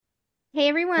Hey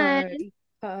everyone, Party,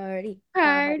 party,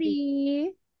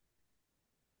 party. party.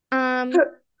 Um,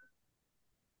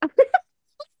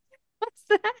 what's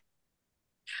that?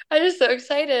 I'm just so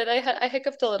excited. I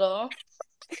hiccuped a little.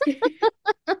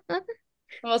 I'm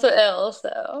also ill,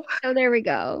 so. Oh, there we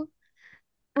go.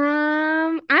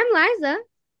 I'm Liza,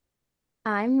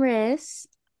 I'm Riss.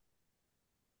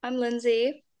 I'm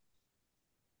Lindsay.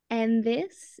 and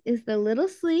this is the Little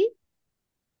Sleep.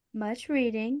 Much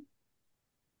reading.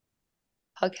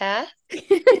 Podcast.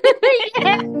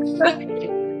 Yeah.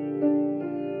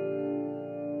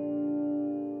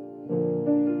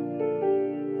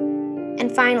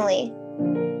 And finally,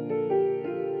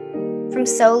 from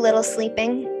so little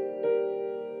sleeping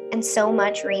and so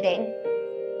much reading,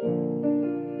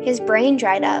 his brain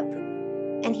dried up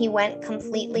and he went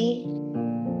completely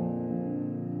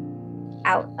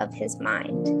out of his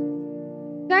mind.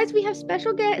 Guys, we have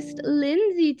special guest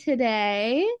Lindsay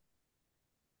today.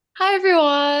 Hi,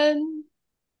 everyone.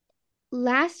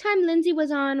 Last time Lindsay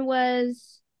was on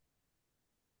was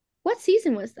what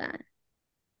season was that?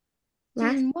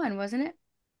 Last Season 1, wasn't it?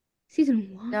 season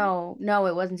one? No,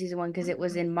 it wasn't season 1 because it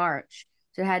was in March.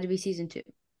 So it had to be season 2.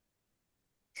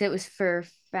 Because it was for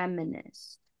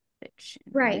feminist fiction,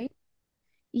 Right. right? I think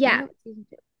Yeah. it was season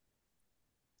 2.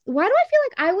 Why do I feel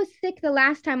like I was sick the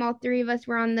last time all three of us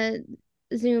were on the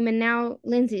Zoom and now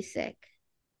Lindsay's sick?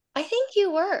 I think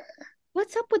you were.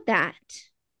 What's up with that?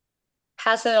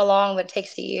 Passing it along, but it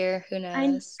takes a year. Who I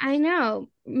knows? I know.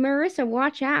 Marissa,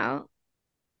 watch out.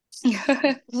 She's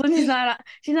not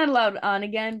allowed on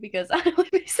again because I don't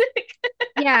want to be sick.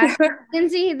 Yeah.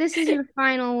 Lindsay, this is your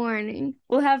final warning.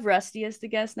 We'll have Rusty as the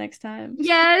guest next time.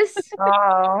 Yes.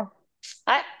 Oh.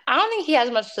 I don't think he has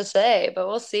much to say, but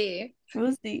we'll see.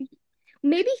 We'll see.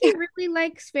 Maybe he really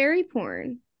likes fairy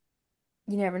porn.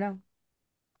 You never know.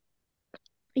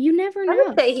 You never I would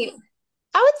know. say he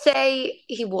I would say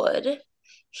he would.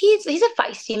 He's a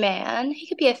feisty man. He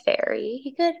could be a fairy.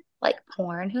 He could like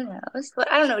porn, who knows?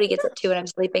 But I don't know what he gets up to when I'm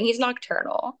sleeping. He's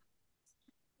nocturnal.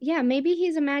 Yeah, maybe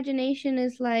his imagination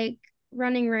is like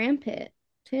running rampant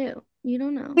too. You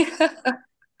don't know.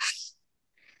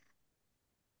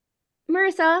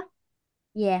 Marissa,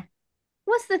 Yeah.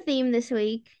 what's the theme this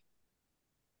week?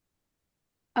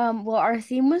 Well, our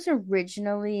theme was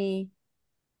originally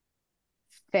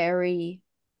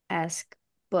fairy-esque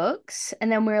books,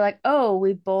 and then we were like, oh,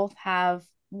 we both have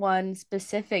one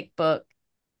specific book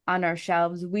on our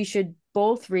shelves. We should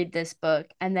both read this book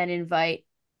and then invite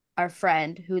our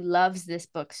friend who loves this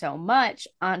book so much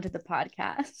onto the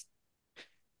podcast.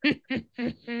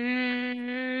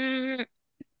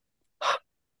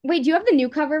 Wait, do you have the new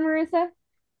cover, Marissa?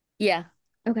 Yeah.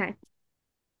 Okay.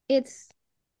 It's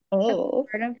a Oh.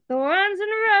 part of Thorns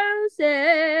and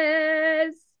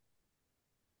Roses.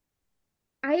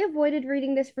 I avoided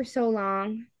reading this for so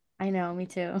long. I know, me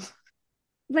too.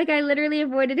 Like I literally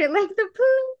avoided it like the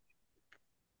poo.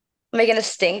 Making a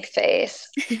stink face.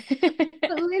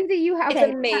 But Lindsay, you have It's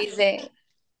okay. amazing.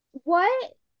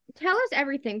 What? Tell us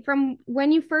everything from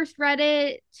when you first read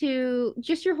it to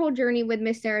just your whole journey with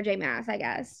Miss Sarah J. Maas, I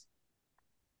guess.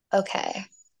 Okay.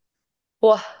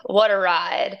 What a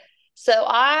ride. So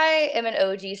I am an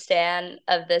OG stan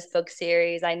of this book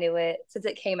series. I knew it since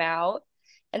it came out.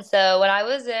 And so when I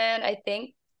was in, I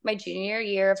think my junior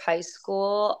year of high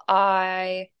school,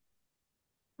 I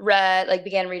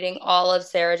began reading all of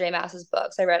Sarah J. Maas's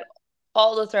books. I read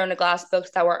all the Throne of Glass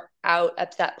books that were out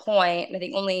up to that point, and I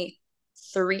think only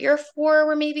three or four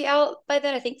were maybe out by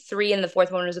then. I think three, and the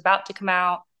fourth one was about to come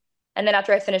out. And then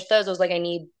after I finished those, I was like, I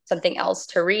need something else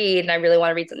to read, and I really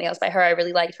want to read something else by her. I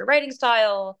really liked her writing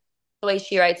style, the way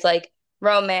she writes like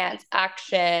romance,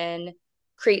 action,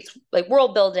 creates like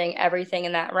world building, everything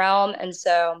in that realm. And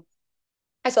so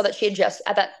I saw that she had just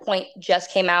at that point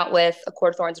just came out with A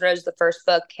Court of Thorns and Roses. The first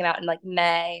book came out in like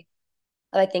May.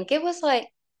 I think it was like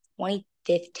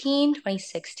 2015,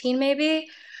 2016 maybe.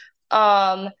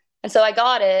 Um, and so I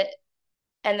got it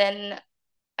and then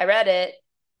I read it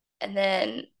and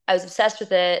then I was obsessed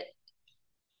with it.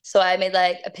 So I made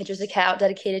like a Pinterest account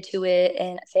dedicated to it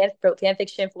and wrote fan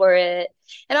fiction for it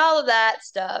and all of that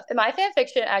stuff. And my fan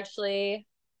fiction actually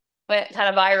went kind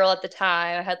of viral at the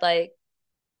time. I had like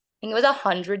I think it was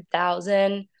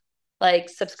 100,000 like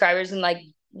subscribers and like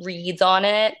reads on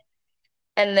it.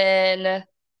 And then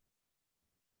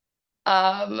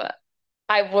um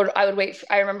I would wait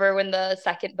I remember when the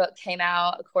second book came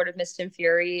out, A Court of Mist and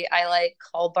Fury, I like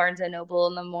called Barnes and Noble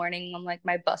in the morning on like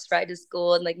my bus ride to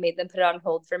school and like made them put it on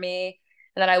hold for me.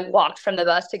 And then I walked from the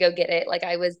bus to go get it. Like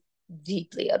I was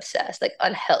deeply obsessed, like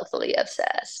unhealthily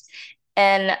obsessed.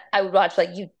 And I would watch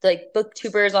like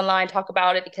booktubers online talk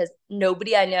about it because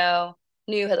nobody I know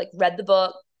knew had like read the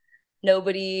book.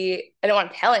 Nobody, I didn't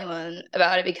want to tell anyone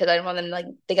about it because I didn't want them to like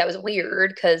think I was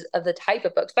weird because of the type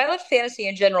of books. But I love fantasy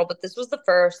in general, but this was the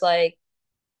first like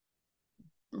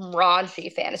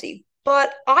raunchy fantasy.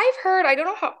 But I've heard, I don't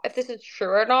know how if this is true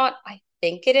or not, I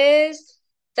think it is,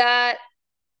 that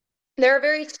there are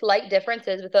very slight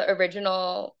differences with the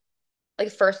original,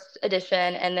 like first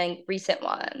edition and then recent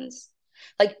ones.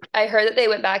 Like I heard that they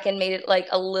went back and made it like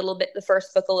a little bit, the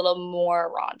first book a little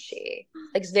more raunchy,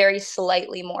 like very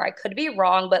slightly more. I could be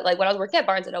wrong, but like when I was working at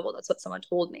Barnes and Noble, that's what someone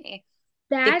told me.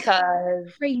 That's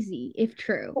Because crazy if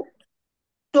true.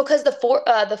 well, because the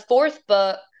fourth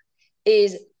book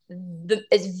is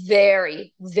is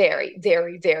very, very,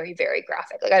 very, very, very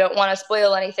graphic. Like I don't want to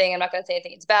spoil anything. I'm not going to say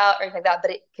anything it's about or anything like that.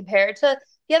 But it, compared to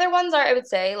the other ones, are I would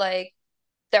say like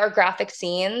there are graphic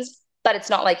scenes, but it's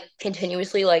not like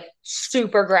continuously like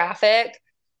super graphic.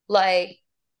 Like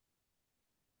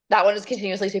that one is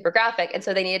continuously super graphic, and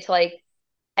so they needed to like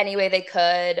any way they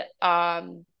could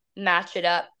match it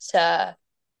up to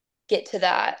get to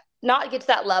that, not get to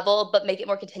that level, but make it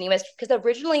more continuous. Because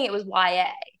originally it was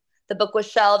YA. The book was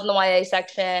shelved in the YA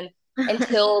section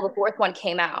until the fourth one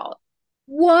came out.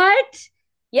 What?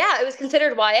 Yeah, it was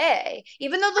considered YA,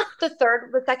 even though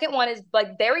the second one is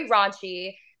like very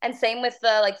raunchy, and same with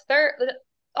the like third.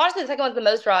 Honestly, the second one's the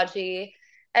most raunchy,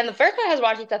 and the first one has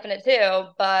raunchy stuff in it too,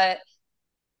 but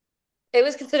it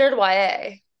was considered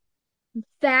YA.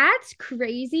 That's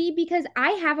crazy because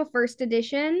I have a first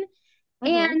edition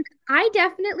Mm-hmm. and I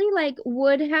definitely like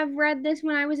would have read this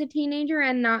when I was a teenager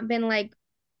and not been like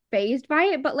phased by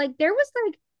it, but like there was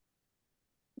like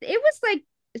it was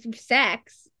like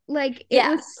sex. Like it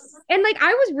was Yes. and like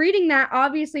I was reading that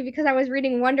obviously because I was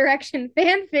reading One Direction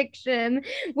fan fiction,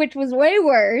 which was way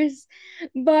worse.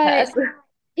 But Yes.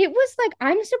 it was like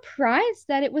I'm surprised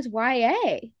that it was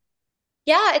YA.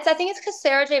 Yeah, it's I think it's because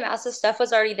Sarah J. Maas's stuff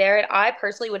was already there, and I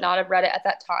personally would not have read it at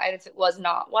that time if it was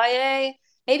not YA.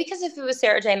 Maybe because if it was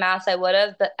Sarah J. Maas, I would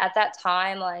have, but at that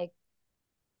time, like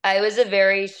I was a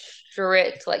very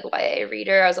strict like YA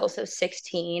reader. I was also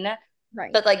 16,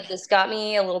 Right. but like this got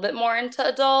me a little bit more into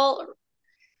adult.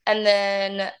 And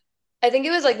then I think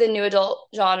it was like the new adult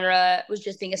genre was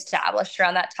just being established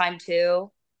around that time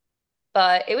too.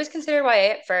 But it was considered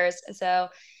YA at first. And so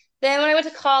then when I went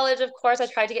to college, of course, I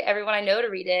tried to get everyone I know to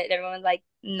read it. And everyone was like,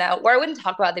 no, or I wouldn't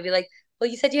talk about it. They'd be like, well,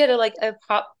 you said you had a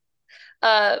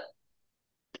uh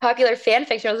popular fan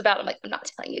fiction it was about. I'm like, I'm not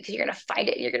telling you because you're gonna find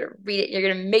it, you're gonna read it, you're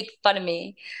gonna make fun of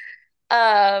me.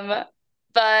 Um,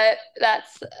 but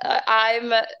that's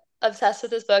I'm obsessed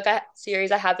with this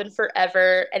series. I have been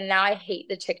forever, and now I hate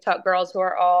the TikTok girls who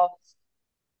are all,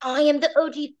 I am the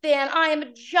OG fan. I am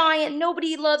a giant.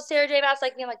 Nobody loves Sarah J. Maas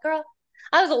like me. I'm like, girl,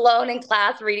 I was alone in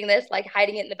class reading this, like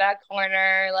hiding it in the back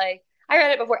corner. Like I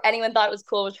read it before anyone thought it was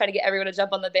cool. Was trying to get everyone to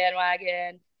jump on the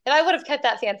bandwagon. If I would have kept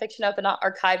that fan fiction up and not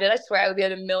archived it, I swear I would be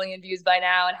at a million views by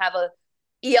now and have a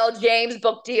E.L. James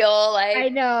book deal. I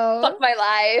Like, fuck know. my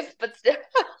life. But still,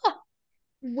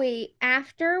 Wait,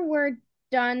 after we're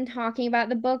done talking about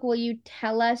the book, will you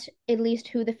tell us at least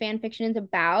who the fan fiction is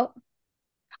about?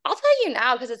 I'll tell you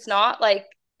now because it's not like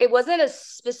it wasn't a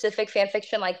specific fan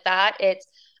fiction like that. It's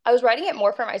I was writing it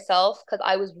more for myself because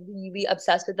I was really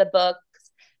obsessed with the book.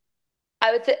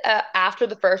 I would say after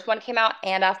the first one came out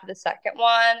and after the second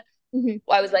one, Mhm.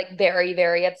 I was like very,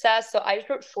 very obsessed. So I just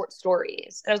wrote short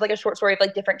stories. And it was like a short story of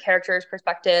like different characters'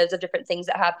 perspectives of different things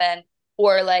that happen,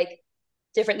 or like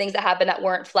different things that happen that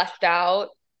weren't fleshed out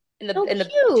in Oh,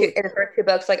 cute. the first two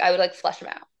books. Like I would like flesh them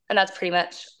out. And that's pretty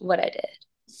much what I did.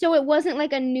 So it wasn't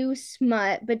like a new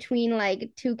smut between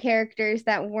like two characters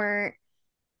that weren't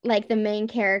like the main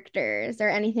characters or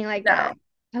anything like No. that.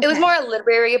 It was Okay. more a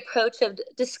literary approach of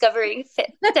discovering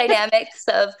dynamics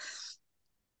of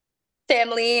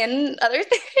family and other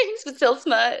things, but still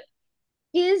smut.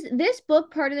 Is this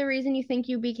book part of the reason you think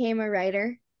you became a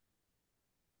writer?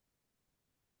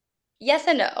 Yes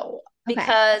and no,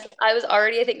 Okay. because I was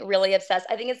already, I think, really obsessed.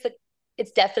 I think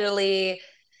it's definitely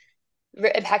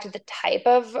impacted the type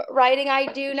of writing I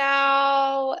do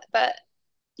now, but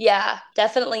yeah,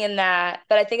 definitely in that.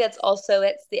 But I think it's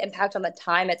the impact on the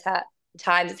time it's had, the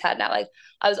times it's had now. Like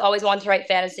I was always wanting to write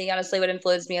fantasy. Honestly, what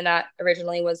influenced me in that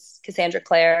originally was Cassandra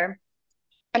Clare,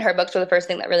 and her books were the first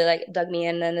thing that really like dug me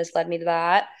in, and this led me to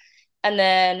that. And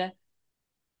then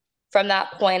from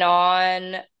that point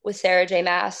on, with Sarah J.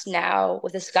 Maas now,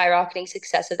 with the skyrocketing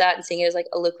success of that and seeing it as like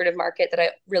a lucrative market that I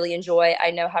really enjoy,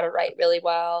 I know how to write really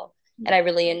well. And I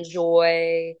really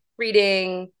enjoy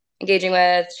reading, engaging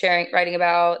with, sharing, writing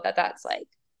about that. That's like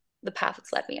the path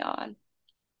it's led me on.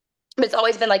 But it's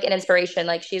always been like an inspiration.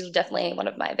 Like she's definitely one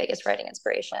of my biggest writing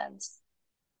inspirations.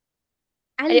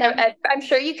 And then I'm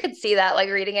sure you could see that, like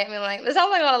reading it and being like, this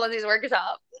sounds like one of Lindsay's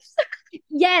workshops.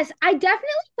 yes, I definitely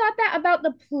thought that about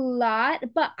the plot,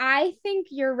 but I think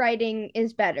your writing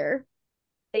is better.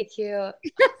 Thank you,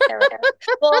 Sarah.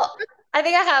 Well, I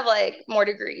think I have like more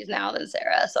degrees now than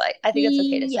Sarah, so I think it's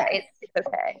okay to say Yeah, it's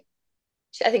okay.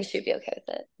 I think she'd be okay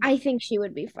with it. I think she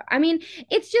would be fine. I mean,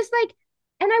 it's just like,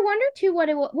 and I wonder too what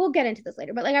it will, we'll get into this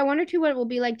later, but like, I wonder too what it will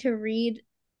be like to read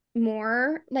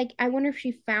more. Like, I wonder if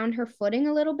she found her footing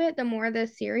a little bit the more the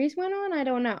series went on. I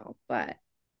don't know, but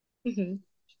Mhm.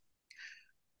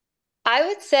 I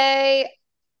would say,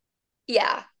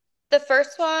 yeah, the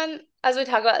first one, as we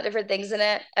talk about different things in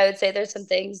it, I would say there's some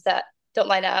things that don't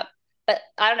line up. But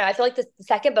I don't know. I feel like the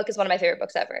second book is one of my favorite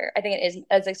books ever. I think it is.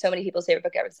 It's like so many people's favorite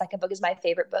book ever. The second book is my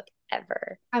favorite book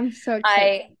ever. I'm so excited.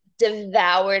 I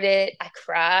devoured it. I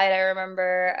cried. I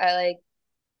remember. I like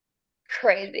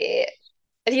crazy.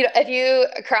 If you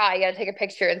cry, you gotta take a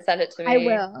picture and send it to I me.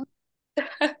 will.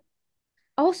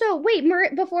 Also, wait,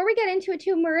 before we get into it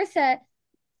too, Marissa,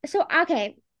 so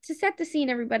okay, to set the scene,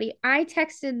 everybody, I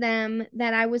texted them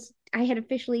that I had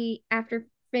officially, after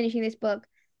finishing this book,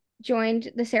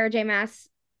 joined the Sarah J. Maas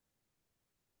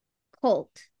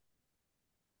cult.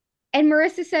 And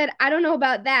Marissa said, I don't know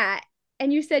about that.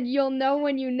 And you said, you'll know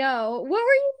when you know. What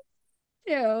were you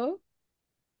do?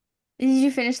 Did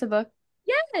you finish the book?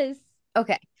 Yes.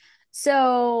 Okay.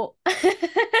 So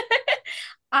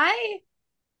I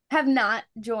have not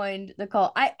joined the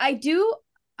cult. I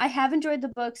have enjoyed the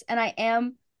books and I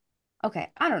am okay,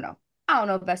 I don't know. I don't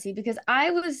know, Bessie, because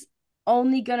I was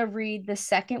only gonna read the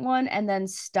second one and then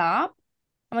stop.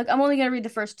 I'm like, I'm only gonna read the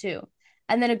first two.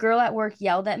 And then a girl at work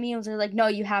yelled at me and was like, no,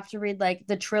 you have to read like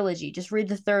the trilogy. Just read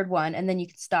the third one and then you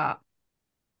can stop.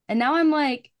 And now I'm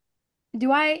like,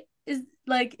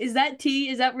 is that tea?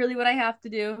 Is that really what I have to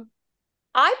do?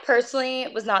 I personally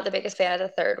was not the biggest fan of the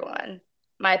third one,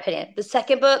 my opinion. The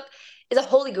second book is a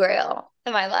holy grail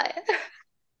in my life.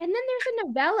 And then there's a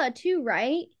novella too,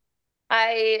 right?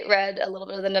 I read a little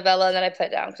bit of the novella and then I put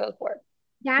it down because I was bored.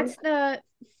 That's the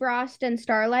Frost and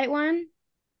Starlight one.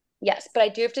 Yes, but I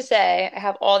do have to say I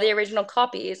have all the original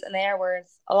copies and they are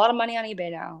worth a lot of money on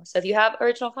eBay now. So if you have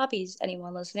original copies,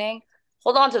 anyone listening,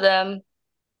 hold on to them.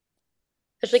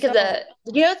 Especially because So,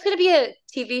 did you know it's going to be a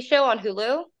TV show on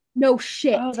Hulu? No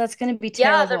shit. oh, that's gonna be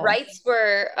Yeah, the terrible. rights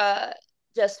were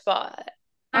just bought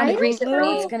On I like don't Hulu, it's recently.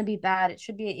 know. gonna be bad. It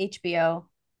should be HBO.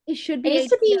 It should It be needs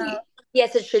to HBO. be,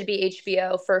 yes, it should be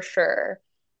HBO for sure.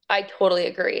 I totally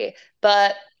agree.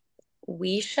 But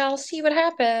we shall see what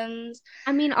happens.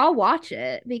 I mean, I'll watch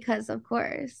it because of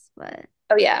course, but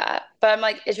Oh yeah. But I'm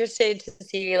like interested to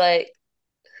see like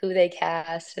who they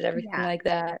cast and everything yeah. like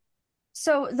that.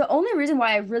 So the only reason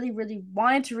why I really, really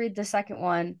wanted to read the second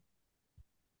one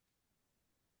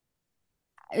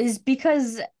is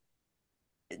because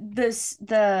this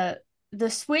the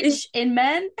switch in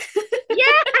men. Yeah.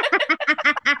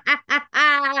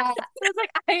 So it's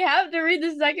like I have to read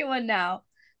the second one now.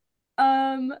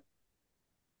 Um,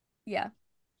 yeah.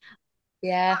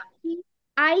 Yeah.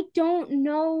 I don't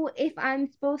know if I'm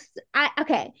supposed to.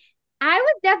 Okay. I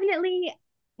was definitely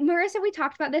Marissa, we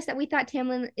talked about this that we thought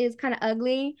Tamlin is kind of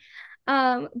ugly.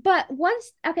 But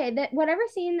once okay, that whatever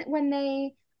scene when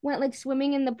they went like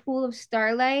swimming in the pool of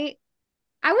starlight,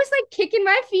 I was like kicking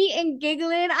my feet and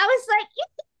giggling. I was like,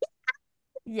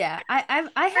 Yeah. I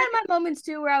had my moments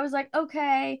too where I was like,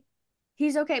 okay,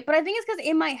 he's okay. But I think it's because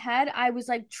in my head I was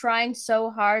like trying so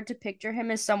hard to picture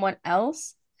him as someone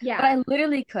else, but yeah. I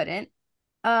literally couldn't.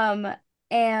 Um,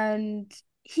 and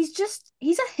he's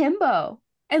a himbo.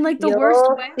 And like the worst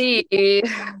You'll way. see.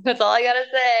 That's all I gotta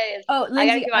say is Oh, I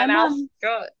gotta Lindsay, keep my mouth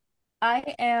shut.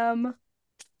 I am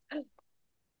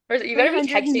You better be texting.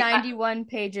 391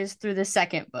 pages through the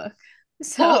second book. Oh,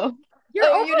 So You're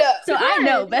oh, you know. almost so I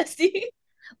know, done. bestie.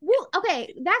 Well,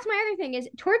 okay, that's my other thing is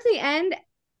towards the end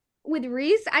with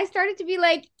Reese, I started to be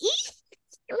like, eek!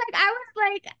 Like I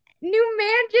was like, new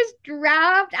man just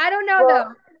dropped. I don't know though.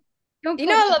 Well, Don't you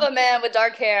know, quote I me. love a man with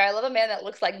dark hair. I love a man that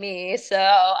looks like me. So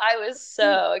I was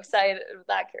so excited with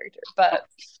that character. But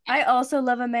I also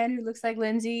love a man who looks like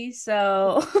Lindsay,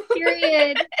 so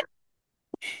Period.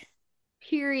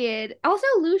 Period. Also,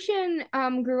 Lucian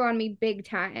grew on me big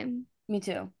time. me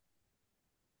too.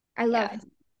 I love yeah,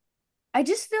 him. I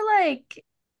just feel like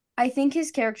I think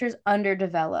his character's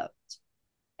underdeveloped,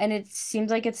 and it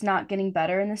seems like it's not getting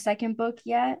better in the second book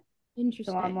yet. So I'm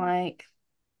Interesting. like,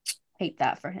 hate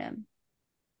that for him.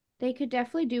 They could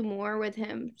definitely do more with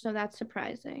him, so that's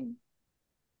surprising.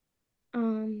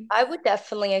 Um, I would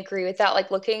definitely agree with that.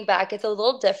 Like looking back, it's a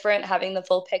little different having the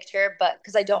full picture, but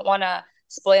because I don't want to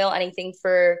spoil anything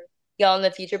for y'all in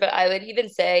the future, but I would even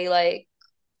say like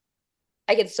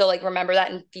I could still like remember that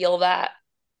and feel that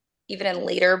even in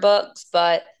later books,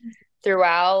 but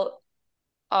throughout,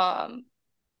 um,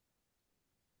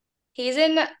 he's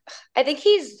in, I think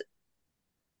he's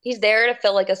there to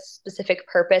fill like a specific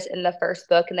purpose in the first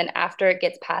book, and then after it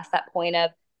gets past that point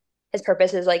of his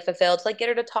purpose is like fulfilled, to like get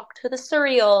her to talk to the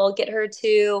cereal, get her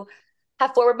to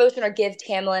have forward motion or give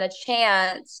Tamlin a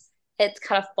chance, it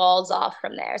kind of falls off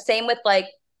from there. Same with like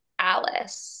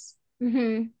Alice,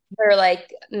 Mm-hmm. her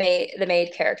like the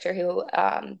maid character who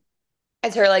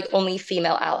is her like only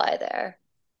female ally there.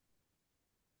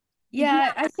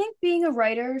 Yeah, I think being a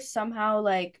writer somehow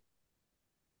like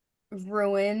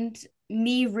ruined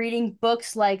me reading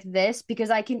books like this because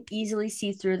I can easily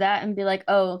see through that and be like,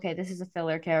 oh, okay, this is a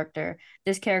filler character.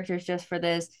 This character is just for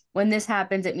this. When this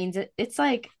happens, it means it's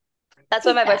like That's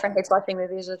why my boyfriend hates watching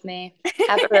movies with me.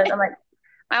 After I'm like,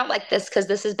 I don't like this because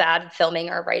this is bad filming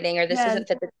or writing, or this Yeah. doesn't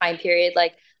fit the time period.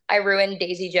 Like I ruined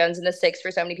Daisy Jones and the Six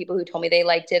for so many people who told me they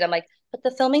liked it. I'm like, but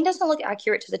the filming doesn't look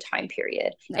accurate to the time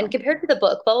period. No. And compared to the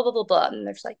book, blah, blah, blah, blah, blah. And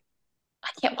they're just like, I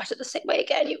can't watch it the same way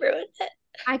again. You ruined it.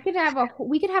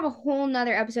 We could have a whole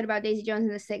nother episode about Daisy Jones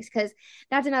and the Six, because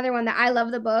that's another one that I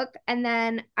love the book, and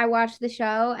then I watched the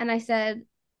show and I said,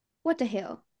 what the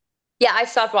hell? Yeah, I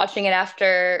stopped watching it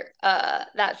after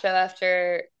that show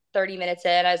after 30 minutes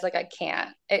in. I was like, I can't.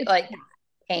 It like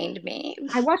pained me.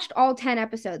 I watched all 10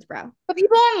 episodes, bro. But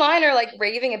people online are like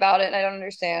raving about it, and I don't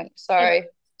understand. Sorry,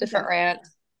 different rant.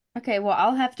 Okay, well,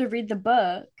 I'll have to read the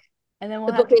book and then we'll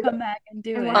The have book to is come back and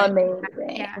do it.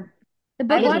 amazing. Yeah. The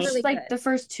book I is watched really like good. the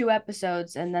first 2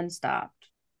 episodes and then stopped.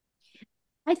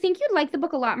 I think you'd like the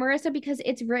book a lot, Marissa, because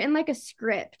it's written like a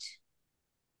script.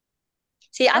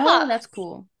 See, I thought that's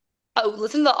cool. Oh,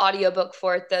 listen to the audiobook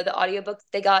for it though. The audiobook,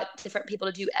 they got different people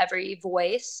to do every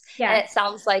voice. Yeah. And it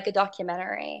sounds like a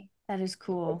documentary. That is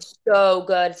cool. It's so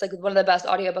good. It's like one of the best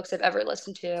audiobooks I've ever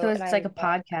listened to. So and it's like a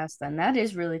podcast then. That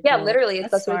is really cool. Yeah, literally.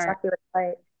 That's what smart. exactly what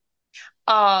it's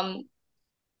like.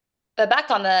 But back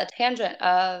on the tangent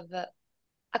of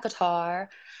Akatar,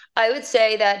 I would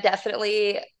say that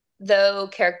definitely, though,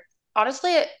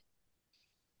 honestly,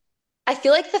 I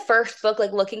feel like the first book,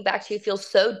 like looking back to, feels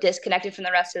so disconnected from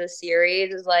the rest of the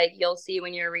series. Is like you'll see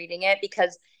when you're reading it,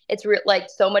 because it's like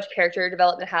so much character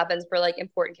development happens for like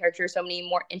important characters, so many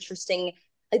more interesting.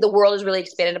 Like the world is really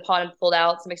expanded upon and pulled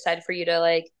out. So I'm excited for you to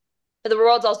like. But the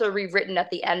world's also rewritten at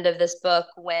the end of this book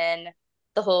when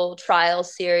the whole trial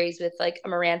series with like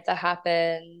Amarantha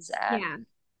happens, and Yeah.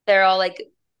 they're all like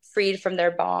freed from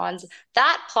their bonds.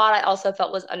 That plot I also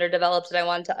felt was underdeveloped, and I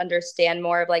wanted to understand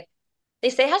more of like. They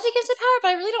say how she gets the power, but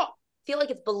I really don't feel like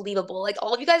it's believable. Like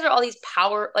all of you guys are all these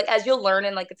power, like as you'll learn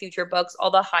in like the future books, all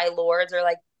the High Lords are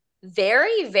like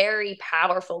very, very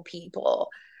powerful people.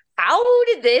 How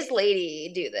did this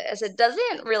lady do this? It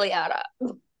doesn't really add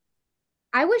up.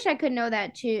 I wish I could know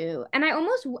that too. And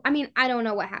I mean, I don't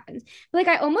know what happens. But like,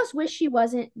 I almost wish she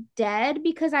wasn't dead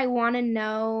because I want to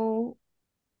know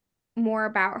more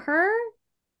about her.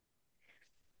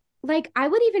 Like, I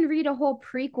would even read a whole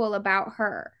prequel about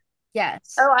her.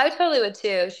 Yes. Oh, I totally would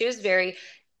too. She was very,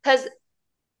 because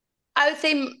I would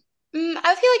say, I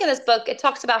feel like in this book, it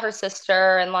talks about her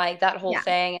sister and like that whole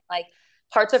thing. Like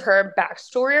parts of her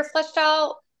backstory are fleshed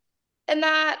out in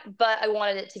that, but I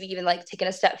wanted it to be even like taken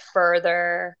a step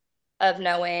further of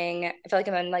knowing. I feel like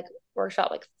I'm in like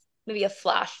workshop, like maybe not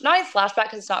a flashback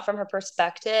because it's not from her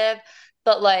perspective,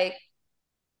 but like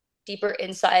deeper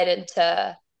insight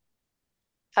into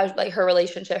how like her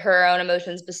relationship, her own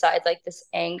emotions besides like this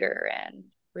anger and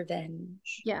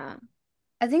revenge. Yeah.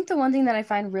 I think the one thing that I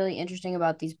find really interesting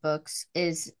about these books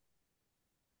is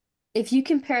if you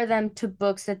compare them to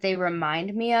books that they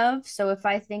remind me of. So if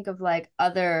I think of like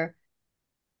other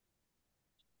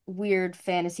weird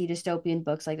fantasy dystopian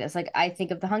books like this, like I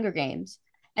think of The Hunger Games.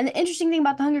 And the interesting thing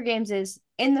about The Hunger Games is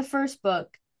in the first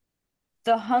book,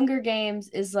 The Hunger Games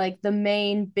is like the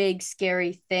main big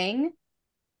scary thing.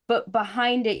 But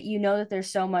behind it, you know that there's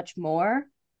so much more.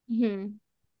 Mm-hmm.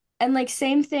 And like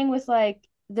same thing with like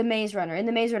the Maze Runner. In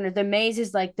the Maze Runner, the maze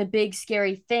is like the big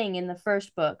scary thing in the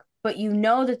first book, but you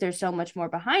know that there's so much more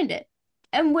behind it.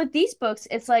 And with these books,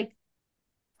 it's like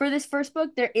for this first book,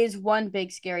 there is one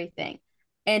big scary thing.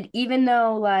 And even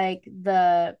though like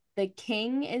the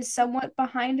king is somewhat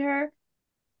behind her,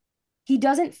 he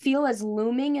doesn't feel as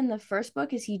looming in the first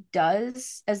book as he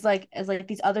does as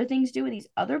these other things do in these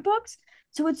other books.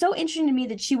 So it's so interesting to me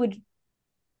that she would,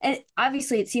 and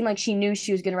obviously it seemed like she knew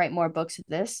she was going to write more books of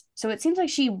this. So it seems like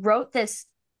she wrote this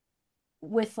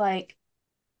with like,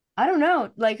 I don't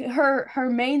know, like her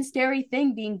main scary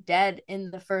thing being dead in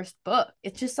the first book.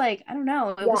 It's just like, I don't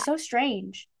know. It was so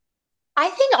strange. I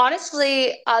think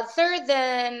honestly, other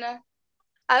than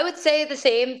I would say the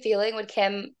same feeling would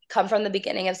come from the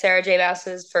beginning of Sarah J.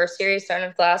 Maas's first series, Throne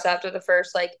of Glass, after the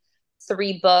first like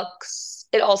 3 books.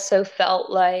 It also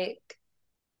felt like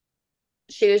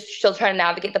she was still trying to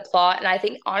navigate the plot. And I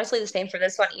think honestly the same for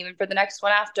this one, even for the next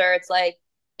one after. It's like,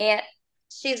 and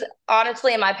she's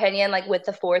honestly, in my opinion, like with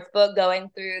the 4th book, going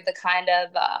through the kind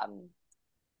of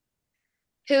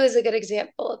who is a good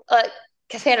example?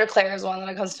 Cassandra Clare is one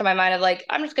that comes to my mind of like,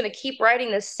 I'm just going to keep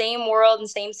writing the same world and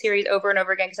same series over and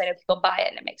over again because I know people buy it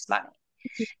and it makes money.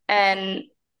 And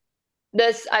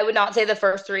this, I would not say the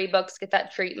first 3 books get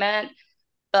that treatment,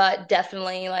 but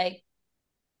definitely like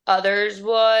others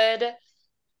would.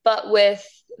 But with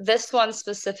this one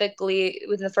specifically,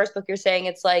 within the first book, you're saying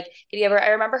it's like, I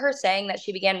remember her saying that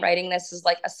she began writing this as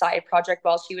like a side project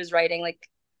while she was writing like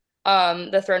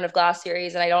the Throne of Glass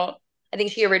series. And I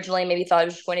think she originally maybe thought it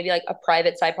was just going to be like a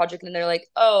private side project. And they're like,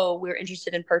 oh, we're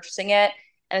interested in purchasing it.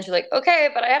 And she's like, okay,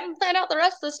 but I haven't planned out the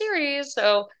rest of the series.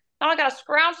 So now I got to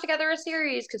scrounge together a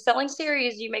series because selling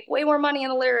series, you make way more money in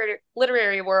the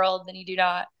literary world than you do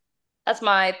not. That's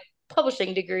my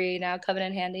publishing degree now coming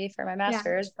in handy for my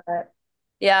master's. Yeah. But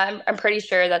yeah, I'm pretty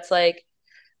sure that's like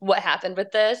what happened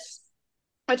with this.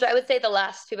 Which I would say the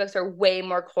last 2 books are way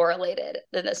more correlated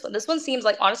than this one. This one seems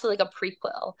like honestly like a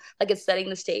prequel. Like it's setting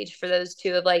the stage for those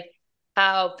two of like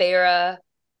how Feyre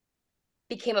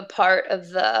became a part of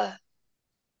the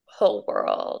whole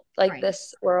world, like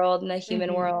this world and the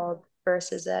human world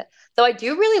versus it. Though I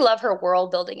do really love her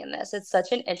world building in this. It's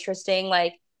such an interesting,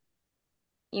 like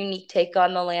unique take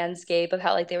on the landscape of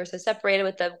how like they were so separated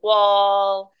with the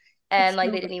wall and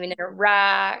like they didn't even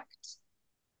interact.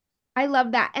 I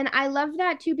love that. And I love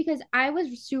that too because I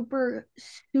was super,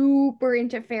 super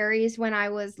into fairies when I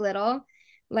was little,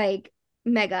 like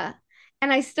mega.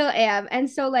 And I still am. And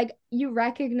so like you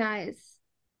recognize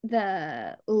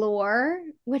the lore,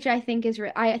 which I think is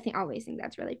I always think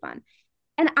that's really fun.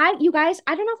 And you guys,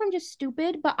 I don't know if I'm just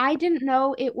stupid, but I didn't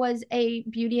know it was a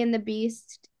Beauty and the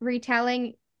Beast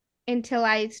retelling until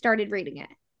I started reading it.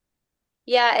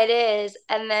 Yeah, it is.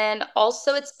 And then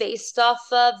also it's based off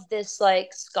of this like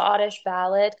Scottish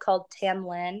ballad called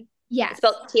Tamlin. Yes. It's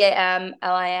spelled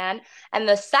Tamlin. And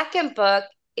the second book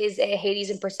is a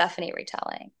Hades and Persephone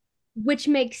retelling. Which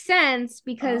makes sense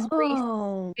because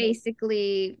Riss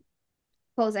basically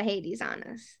pulls a Hades on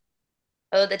us.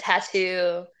 Oh, the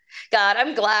tattoo. God,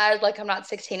 I'm glad like I'm not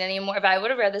 16 anymore. If I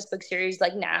would have read this book series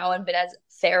like now and been as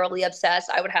thoroughly obsessed,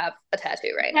 I would have a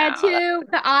tattoo right now. Tattoo,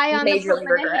 the eye on the palm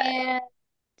of the hand.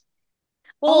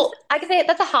 Well, I can say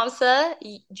that's a Hamsa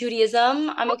Judaism.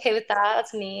 I'm okay with that.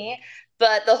 That's me.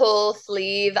 But the whole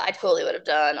sleeve, I totally would have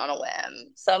done on a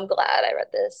whim. So I'm glad I read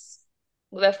this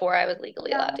before I was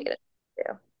legally allowed to get it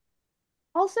too.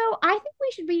 Also, I think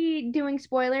we should be doing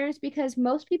spoilers because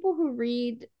most people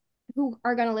who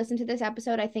are going to listen to this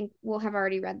episode, I think will have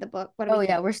already read the book.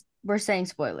 Yeah, we're saying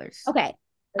spoilers. Okay.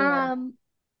 Yeah.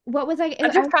 What was I?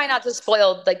 I'm just trying not to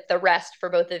spoil like the rest for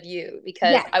both of you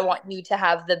because I want you to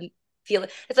have the feeling.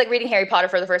 It's like reading Harry Potter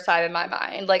for the first time in my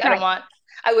mind. Like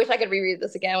I wish I could reread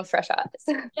this again with fresh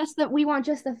eyes. We want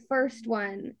just the first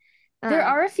one. There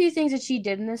are a few things that she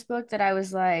did in this book that I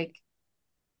was like,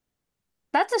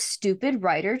 that's a stupid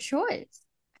writer choice.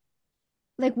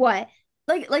 Like what?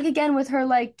 Like again with her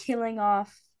like killing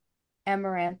off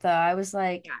Amarantha. I was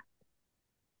like,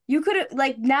 you could have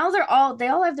like now they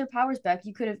all have their powers back.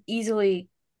 You could have easily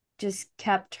just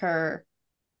kept her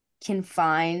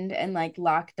confined and like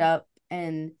locked up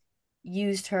and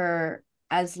used her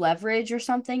as leverage or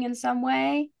something in some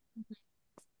way.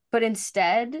 But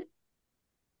instead,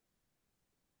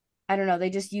 I don't know, they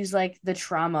just use like the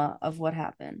trauma of what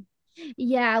happened.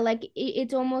 Yeah, like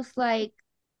it's almost like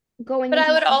going. But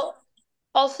I would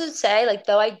also say, like,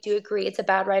 though I do agree it's a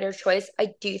bad writer choice,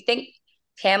 I do think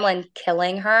Tamlin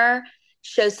killing her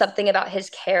shows something about his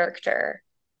character.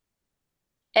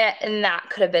 And that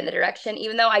could have been the direction,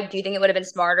 even though I do think it would have been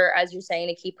smarter, as you're saying,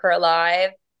 to keep her alive.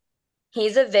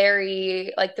 He's a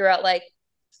very, like, throughout, like,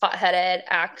 hot-headed,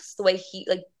 acts the way he,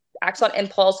 like, acts on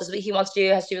impulse, is what he wants to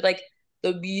do, has to do with, like,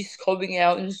 the beast coming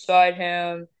out inside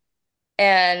him.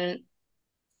 And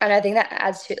I think that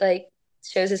adds to, like,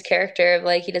 shows his character of,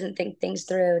 like, he doesn't think things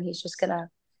through, and he's just gonna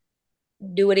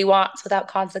do what he wants without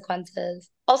consequences.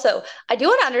 Also, I do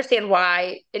want to understand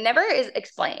why, it never is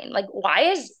explained, like,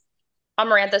 why is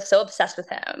Amarantha so obsessed with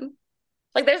him?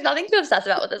 Like, there's nothing to obsess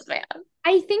about with this man.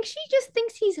 I think she just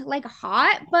thinks he's like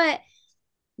hot, but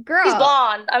girl, he's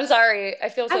blonde. I'm sorry. I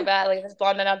feel so bad. Like, there's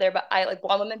blonde men out there, but I like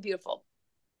blonde women, beautiful.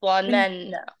 Blonde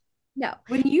men, no.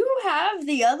 When you have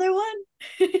the other one,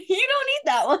 you don't need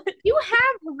that one. You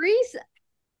have Riss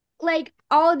like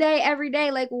all day, every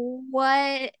day. Like,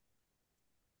 what?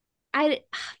 I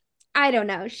I don't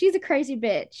know. She's a crazy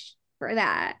bitch for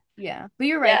that. Yeah. But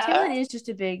you're right. Yeah. Tamlin is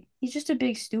he's just a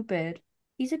big stupid.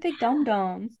 He's a big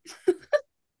dum-dum.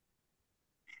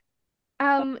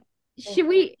 Um, should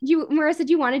we you Marissa,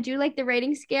 do you want to do like the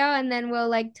rating scale and then we'll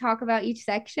like talk about each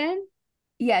section?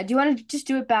 Yeah, do you want to just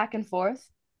do it back and forth?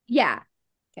 Yeah.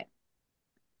 Okay.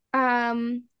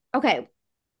 Okay.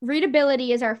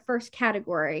 Readability is our first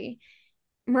category.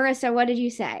 Marissa, what did you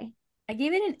say? I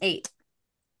gave it an 8.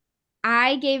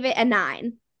 I gave it a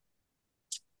 9.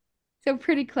 So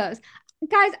pretty close.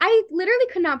 Guys, I literally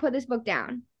could not put this book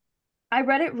down. I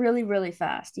read it really, really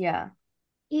fast. Yeah.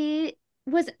 It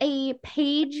was a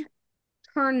page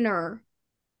turner,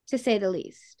 to say the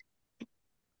least.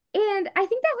 And I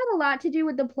think that had a lot to do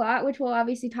with the plot, which we'll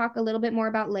obviously talk a little bit more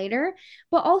about later.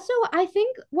 But also, I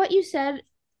think what you said,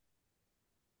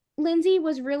 Lindsay,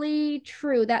 was really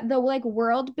true, that the like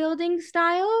world building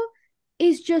style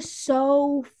is just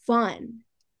so fun.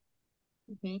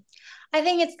 Mm-hmm. I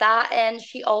think it's that, and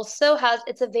she also has,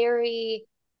 it's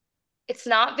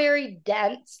not very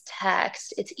dense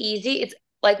text. It's easy. It's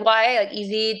like why like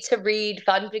easy to read,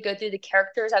 fun to go through. The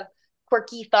characters have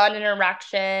quirky, fun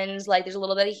interactions. Like there's a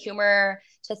little bit of humor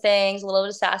to things, a little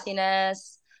bit of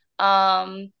sassiness.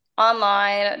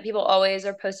 Online, people always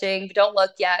are posting, don't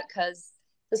look yet because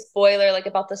the spoiler, like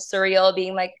about the cereal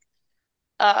being like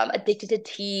addicted to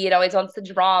tea and always wants the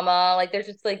drama. Like there's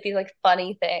just like these like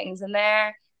funny things in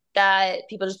there that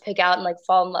people just pick out and like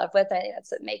fall in love with. I think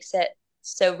that's what makes it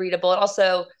so readable. And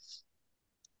also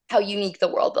how unique the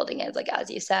world building is, like as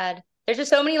you said. There's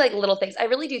just so many like little things. I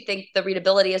really do think the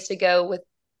readability is to go with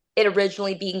it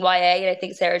originally being YA. And I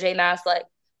think Sarah J. Maas like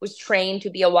was trained to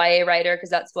be a YA writer because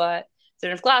that's what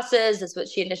Student of Glasses, that's what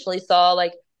she initially saw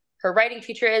like her writing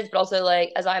future is, but also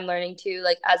like as I'm learning too,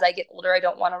 like as I get older, I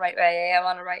don't want to write YA. I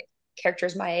want to write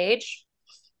characters my age.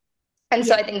 And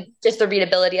so Yeah. I think just the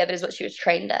readability of it is what she was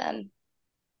trained in.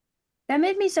 That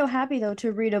made me so happy though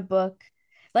to read a book.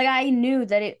 Like I knew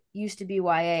that it used to be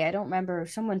YA. I don't remember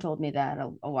if someone told me that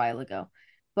a while ago.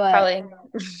 But Probably.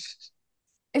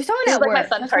 if someone This is at like my work,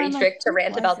 fun that's why party I'm like, trick to who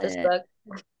rant was about this it?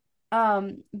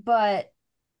 book. But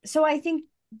so I think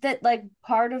that like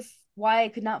part of why I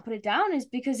could not put it down is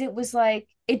because it was like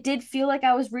it did feel like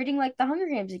I was reading like the Hunger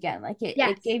Games again. Like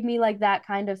Yes. it gave me like that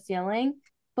kind of feeling,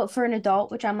 but for an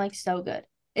adult, which I'm like so good.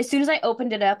 As soon as I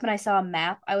opened it up and I saw a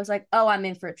map, I was like, oh, I'm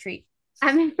in for a treat.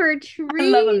 I'm in for a I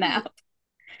love a treat. map.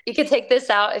 You could take this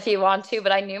out if you want to,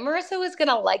 but I knew Marissa was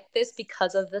gonna like this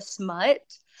because of the smut.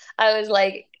 I was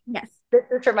like, Yes. this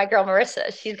is for my girl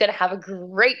Marissa. She's gonna have a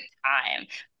great time.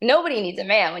 Nobody needs a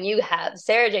man when you have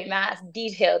Sarah J. Maas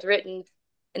detailed written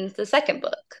in the second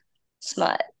book.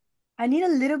 Smut. I need a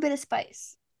little bit of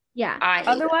spice. Yeah. I need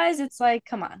Otherwise, it's like,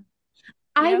 come on.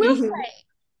 I will Mhm. say,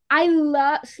 I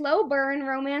love slow burn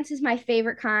romance is my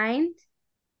favorite kind.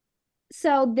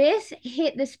 So this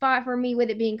hit the spot for me with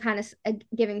it being kind of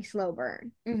giving slow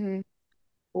burn. Mm-hmm.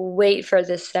 Wait for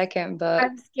the second book.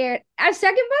 I'm scared. Our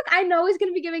second book, I know is going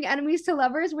to be giving enemies to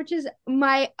lovers, which is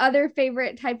my other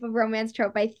favorite type of romance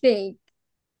trope, I think.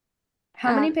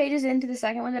 How many pages into the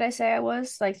second one did I say I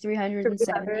was? Like 300.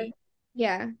 370.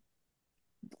 Yeah.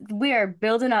 We are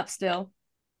building up still.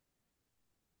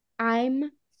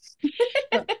 I'm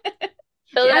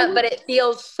Build it I up, but will, it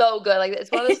feels so good. Like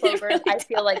it's one of the slow It burns. really I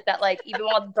feel like that, like even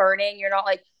while it's burning, you're not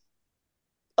like,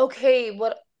 okay,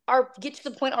 what are get to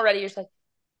the point already. You're just like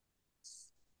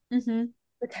Mm-hmm.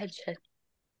 attention.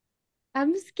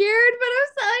 I'm scared, but I'm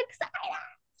so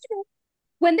excited.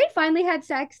 When they finally had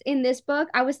sex in this book,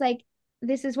 I was like,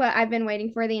 this is what I've been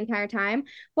waiting for the entire time.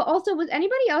 But also, was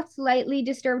anybody else slightly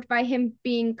disturbed by him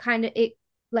being kind of it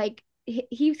like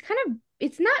he's kind of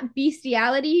it's not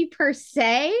bestiality per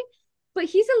se, but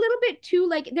he's a little bit too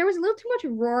like there was a little too much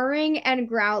roaring and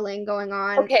growling going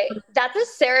on. Okay, that's a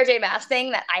Sarah J. Maas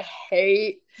thing that I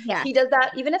hate. Yeah. She does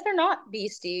that even if they're not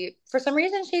beastie. For some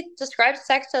reason, she describes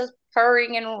sex as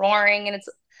purring and roaring, and it's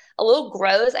a little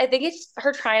gross. I think it's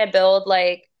her trying to build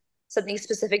like something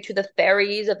specific to the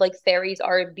fairies of like fairies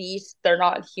are beasts, they're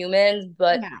not humans,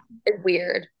 but Yeah. it's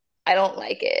weird. I don't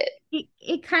like it.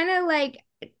 It kind of like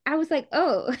I was like,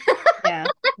 oh. Yeah.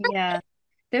 Yeah.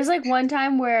 There's like one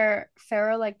time where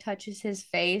Pharaoh like touches his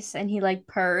face and he like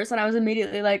purrs, and I was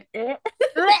immediately like, eh.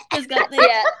 Just got the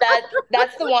Yeah,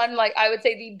 that's the one. Like I would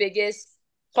say the biggest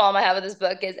problem I have with this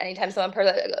book is anytime someone purrs,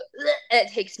 I go, "Ugh," and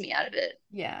it takes me out of it.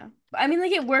 Yeah. I mean,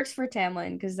 like it works for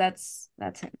Tamlin because that's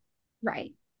him.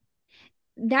 Right.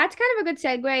 That's kind of a good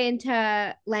segue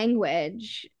into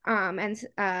language and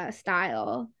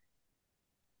style.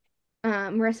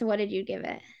 Marissa, what did you give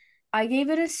it? I gave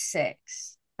it a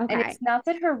 6. And Okay. it's not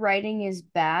that her writing is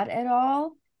bad at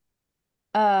all.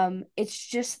 It's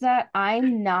just that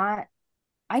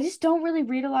I just don't really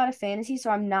read a lot of fantasy, so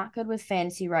I'm not good with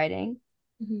fantasy writing.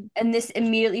 Mhm. And this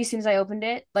immediately, as soon as I opened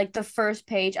it, like the first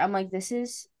page, I'm like, this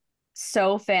is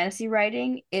so fantasy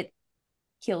writing. It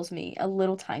kills me a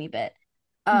little tiny bit.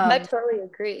 I Um, totally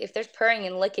agree. If there's purring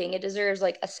and licking, it deserves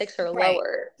like a 6 or right.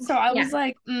 lower. So I Yeah. was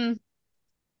like,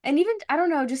 And even, I don't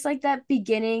know, just like that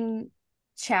beginning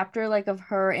chapter, like of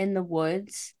her in the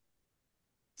woods,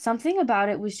 something about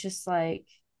it was just like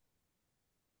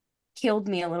killed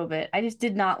me a little bit. I just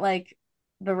did not like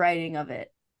the writing of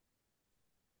it.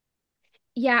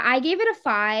 Yeah, I gave it a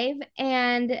 5,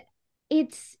 and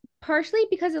it's partially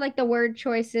because of like the word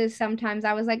choices. Sometimes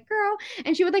I was like, girl,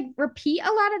 and she would like repeat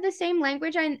a lot of the same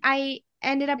language. I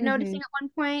ended up Mm-hmm. noticing at one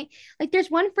point, like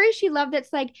there's one phrase she loved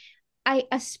that's like,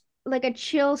 like a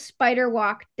chill spider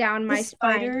walk down The my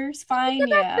spine. spider's She fine, said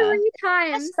that yeah. 3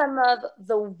 times. Has some of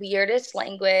the weirdest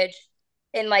language.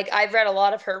 And like I've read a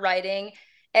lot of her writing,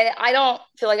 and I don't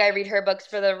feel like I read her books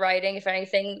for the writing. If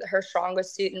anything, her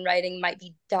strongest suit in writing might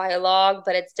be dialogue,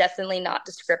 but it's definitely not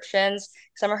descriptions.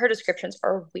 Some of her descriptions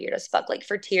are weird as fuck. Like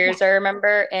for Yeah. tears, I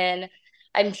remember, and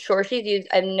I'm sure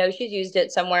I know she's used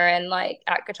it somewhere in like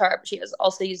at guitar, but she has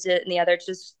also used it in the other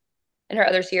just in her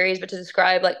other series, but to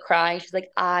describe like crying, she's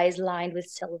like eyes lined with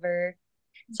silver.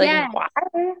 It's like, Yeah. why?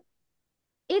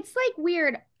 It's like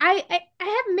weird. I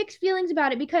have mixed feelings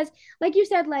about it because, like you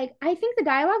said, like I think the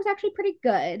dialogue's actually pretty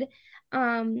good.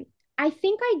 Um, I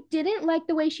think I didn't like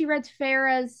the way she read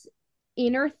Farah's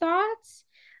inner thoughts.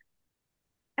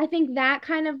 I think that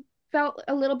kind of felt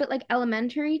a little bit like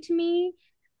elementary to me.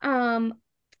 Um,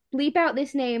 bleep out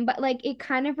this name, but like it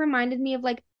kind of reminded me of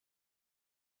like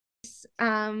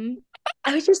um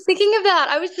I was just thinking of that.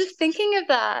 I was just thinking of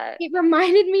that. it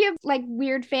reminded me of like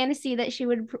weird fantasy that she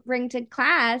would bring to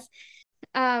class.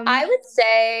 I Um, would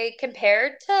say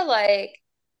compared to like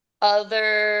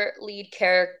other lead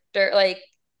character, like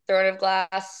Throne of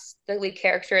Glass, the lead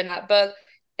character in that book,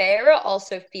 Feyre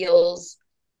also feels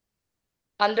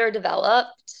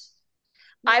underdeveloped.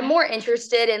 I'm more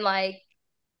interested in like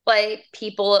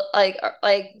people like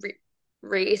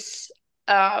Reese,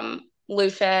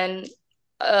 Lucian.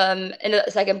 In the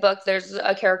second book, there's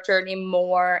a character named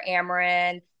Moore,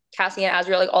 Amarin, Cassian,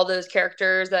 Azriel, like all those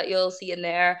characters that you'll see in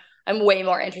there. I'm way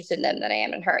more interested in them than I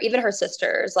am in her. Even her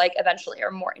sisters, like eventually,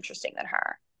 are more interesting than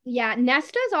her. yeah,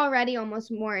 Nesta's already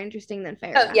almost more interesting than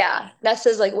Oh Farah. yeah,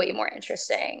 Nesta's like way more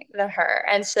interesting than her,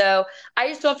 and so I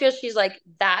just don't feel she's like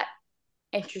that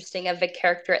interesting of a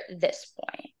character at this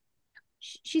point.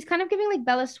 She's kind of giving like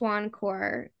Bella Swan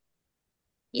core.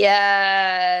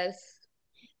 Yes.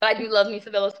 But I do love me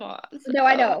some Bella Swans. No,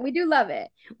 I know. We do love it.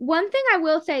 One thing I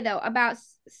will say though about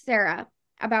Sarah,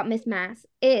 about Miss Maas,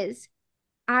 is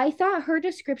I thought her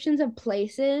descriptions of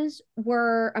places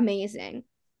were amazing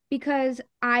because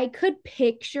I could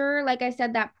picture, like I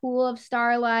said, that pool of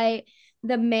starlight,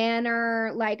 the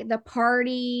manor, like the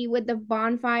party with the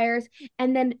bonfires,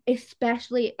 and then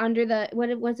especially under the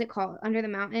what was it called? Under the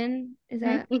mountain? Is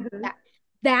that Mm-hmm.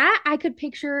 that I could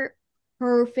picture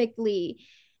perfectly.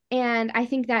 And I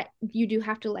think that you do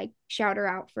have to like shout her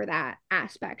out for that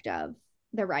aspect of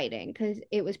the writing because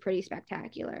it was pretty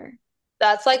spectacular.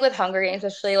 That's like with Hunger Games,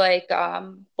 especially like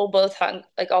well both hung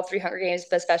like all three Hunger Games,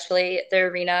 but especially the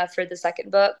arena for the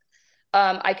second book.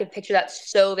 I could picture that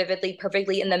so vividly,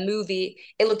 perfectly in the movie.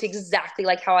 It looked exactly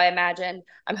like how I imagined.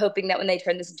 I'm hoping that when they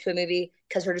turn this into a movie,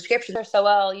 because her descriptions are so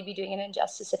well, you'd be doing an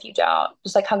injustice if you don't.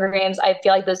 Just like Hunger Games, I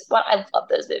feel like those. Well, I love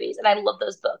those movies and I love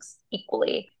those books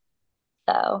equally.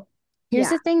 So Here's Yeah.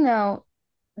 the thing though,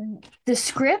 the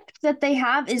script that they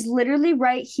have is literally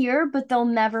right here, but they'll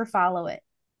never follow it.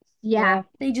 Yeah.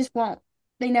 They just won't.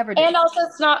 They never do. and also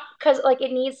it's not because like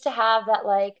it needs to have that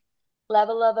like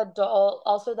level of adult,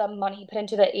 also the money put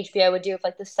into the HBO would do with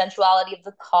like the sensuality of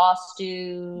the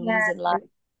costumes Yeah. and like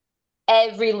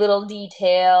every little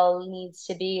detail needs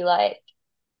to be like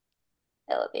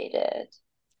elevated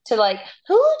to like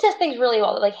who does things really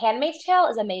well. Like Handmaid's Tale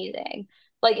is amazing.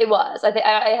 Like it was. I think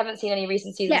I haven't seen any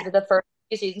recent seasons, Yeah. but the first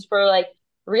few seasons were like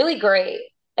really great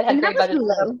and had And that great was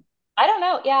budgets. Hulu. I don't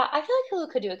know. Yeah, I feel like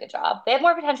Hulu could do a good job. They have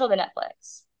more potential than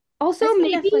Netflix. Also, I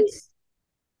think maybe. Netflix,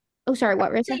 Oh, sorry.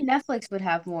 What, I'd Rissa? say Netflix would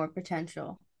have more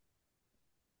potential.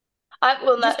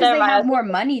 Well, Just because never they mind. have more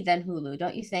money than Hulu,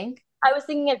 don't you think? I was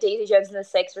thinking of Daisy Jones and the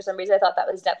Six for some reason. I thought that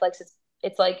was Netflix.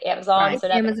 It's like Amazon, Right. so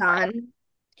It's never mind. Amazon.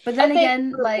 But I then think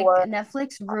again, like for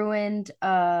Netflix ruined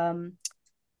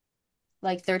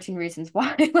like 13 Reasons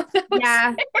Why. That was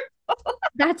Yeah,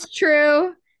 that's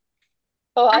true.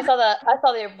 oh, I, I saw that. I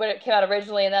saw the when it came out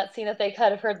originally, and that scene that they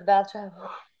cut of her in the bathtub.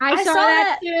 I saw saw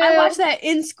that that. I watched too. that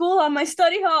in school on my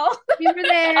study hall. We were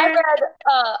there.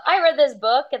 I read this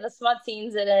book and the smut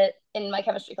scenes in it in my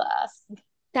chemistry class.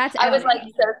 That's I was like LA.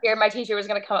 so scared my teacher was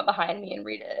gonna come up behind me and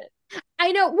read it.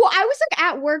 I know. Well, I was like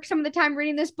at work some of the time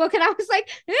reading this book, and I was like,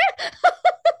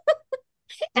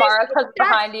 Mara comes that's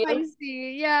behind you.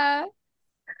 spicy. Yeah.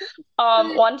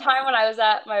 One time when I was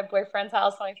at my boyfriend's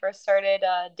house when we first started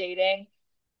dating,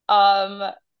 um,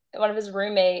 one of his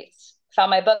roommates found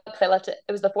my book. I left it.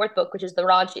 It was the fourth book, which is the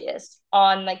raunchiest,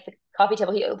 on like the coffee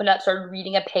table. He opened up, started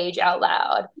reading a page out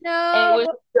loud, and it No, was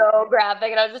so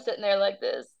graphic. And I was just sitting there like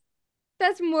this.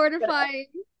 that's mortifying.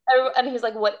 And he was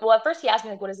like, "What?" Well, at first he asked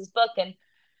me like, "What is this book?" And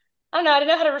I don't know. I didn't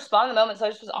know how to respond in the moment, so I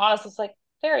just was honest. It's like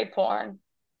fairy porn.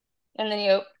 And then he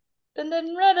opened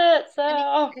and read it. So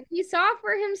And he saw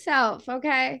for himself,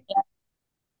 okay? yeah,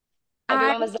 I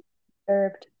everyone was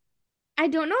disturbed. I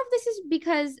don't know if this is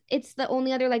because it's the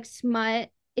only other like smut,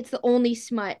 it's the only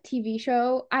smut TV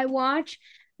show I watch,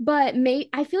 but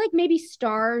I feel like maybe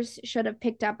Stars should have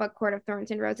picked up A Court of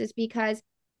Thorns and Roses because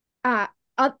uh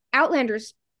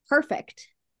Outlander's perfect.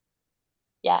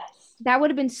 Yes. That would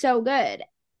have been so good.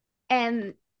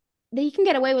 And they can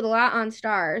get away with a lot on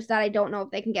Stars that I don't know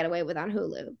if they can get away with on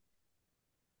Hulu.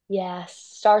 Yes.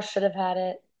 Star should have had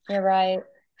it. You're right.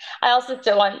 I also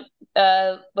still want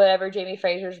whatever Jamie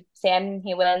Fraser's Sam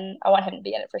he win. I want him to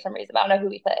be in it for some reason. I don't know who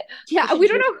he play. Yeah, should we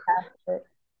don't choose know.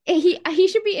 the cast. He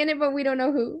should be in it, but we don't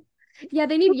know who. Yeah,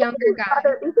 they need younger guys.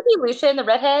 He could be Lucian, the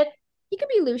redhead. He could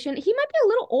be Lucian. He might be a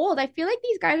little old. I feel like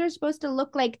these guys are supposed to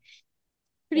look like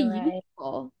pretty You're right.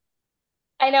 youthful.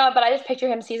 I know, but I just picture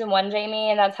him season one Jamie,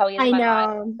 and that's how he is I in my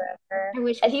mind know. forever. I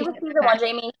wish If we he could was get season that one back.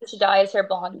 Jamie, he should dye his hair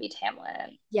blonde and be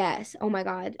Tamlin. Yes. Oh my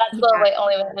God. That's Yeah. the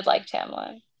only way I would like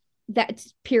Tamlin.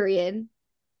 That's period.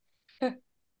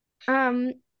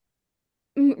 Um,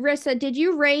 Rissa, did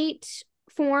you rate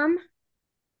Form?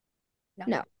 No.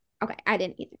 No. Okay, I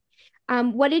didn't either.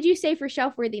 What did you say for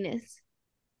shelf worthiness?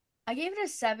 I gave it a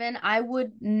 7. I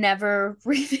would never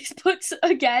read these books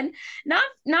again.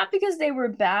 Not because they were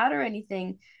bad or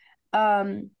anything. I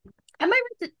might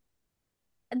read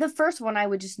the first one. I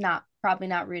would just probably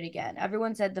not read again.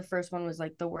 Everyone said the first one was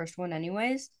like the worst one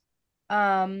anyways.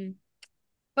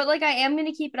 But like I am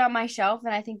gonna keep it on my shelf,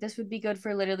 and I think this would be good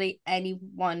for literally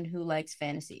anyone who likes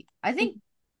fantasy. I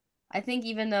think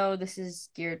even though this is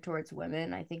geared towards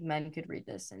women, I think men could read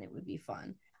this and it would be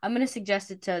fun. I'm gonna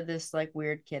suggest it to this like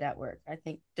weird kid at work. I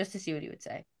think just to see what he would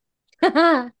say.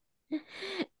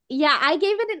 Yeah, I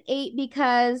gave it an 8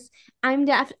 because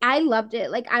I loved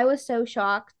it. Like I was so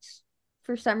shocked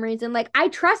for some reason. Like I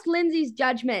trust Lindsay's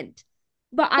judgment,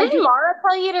 but I Didn't do. Mara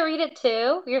tell you to read it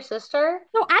too? Your sister?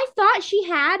 So I thought she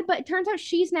had, but it turns out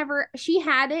she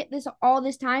had it all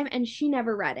this time and she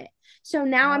never read it. So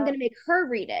now I'm gonna make her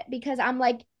read it because I'm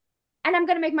like, and I'm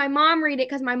gonna make my mom read it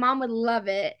because my mom would love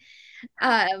it.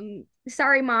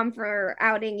 Sorry, mom, for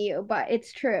outing you, but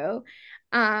it's true.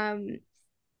 Um,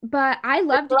 but I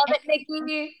loved Love it. it,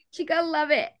 Nikki. She gotta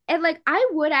love it. And like I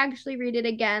would actually read it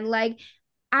again. Like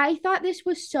I thought this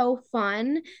was so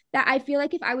fun that I feel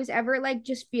like if I was ever like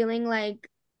just feeling like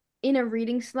in a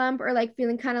reading slump or like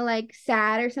feeling kind of like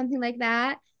sad or something like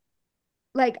that,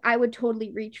 like I would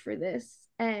totally reach for this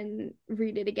and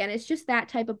read it again. It's just that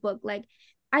type of book. Like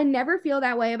I never feel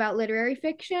that way about literary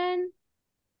fiction.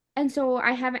 And so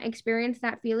I haven't experienced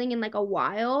that feeling in like a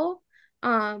while.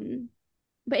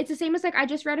 But it's the same as like I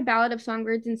just read A Ballad of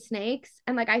Songbirds and Snakes,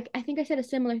 and like I think I said a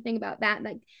similar thing about that.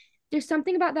 Like there's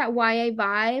something about that YA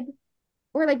vibe,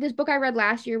 or like this book I read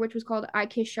last year, which was called I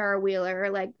Kissed Shara Wheeler, or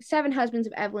like Seven Husbands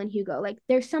of Evelyn Hugo. Like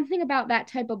there's something about that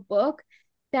type of book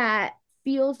that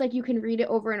feels like you can read it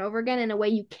over and over again in a way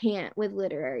you can't with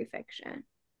literary fiction.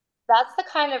 That's the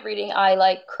kind of reading I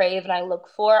like crave and I look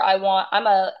for. I'm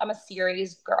a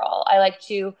series girl. I like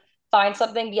to find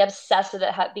something, be obsessed with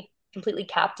it, be completely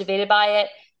captivated by it,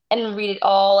 and read it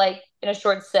all like in a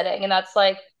short sitting. And that's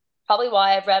like probably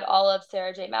why I've read all of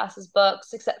Sarah J. Maas's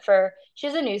books, except for she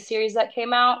has a new series that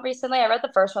came out recently. I read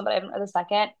the first one, but I haven't read the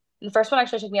second. And the first one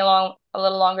actually took me a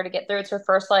little longer to get through. It's her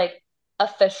first like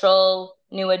official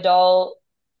new adult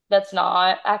that's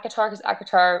not ACOTAR, because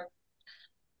ACOTAR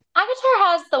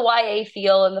has the YA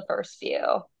feel in the first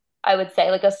few, I would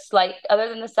say, like a slight, other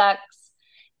than the sex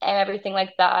and everything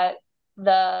like that,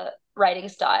 the writing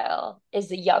style is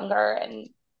the younger and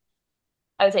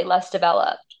I would say less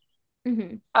developed.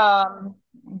 Mm-hmm.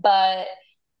 But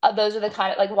those are the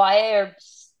kind of like YA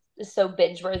is so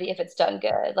binge worthy if it's done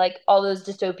good. Like all those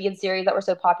dystopian series that were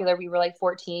so popular, we were like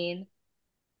 14. It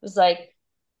was like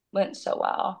went so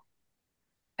well.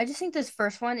 I just think this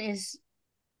first one is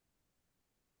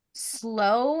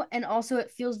slow, and also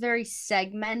it feels very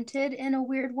segmented in a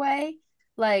weird way.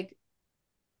 Like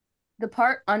the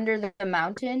part under the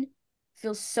mountain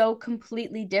feels so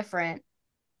completely different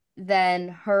than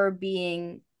her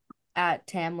being at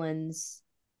Tamlin's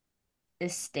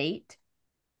estate.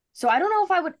 So I don't know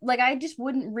if I would like, I just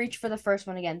wouldn't reach for the first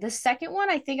one again. The second one,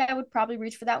 I think I would probably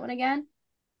reach for that one again.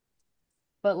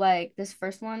 But like this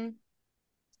first one,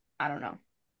 I don't know.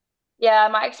 Yeah,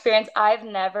 my experience, I've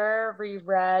never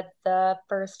reread the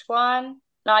first one.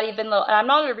 Not even though, and I'm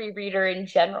not a rereader in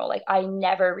general. Like I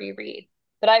never reread,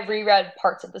 but I've reread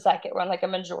parts of the second one, like a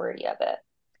majority of it.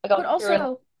 Like But I'll through and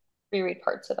also, reread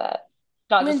parts of it,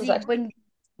 not just the Lindsay, second.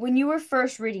 when you were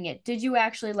first reading it, did you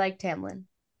actually like Tamlin?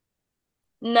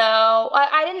 No,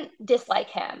 I didn't dislike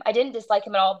him. I didn't dislike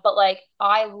him at all, but like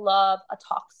I love a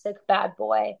toxic bad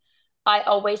boy. I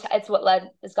always, it's what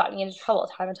has gotten me into trouble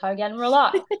time and time again in real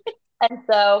life. And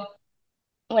so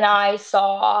when I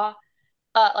saw,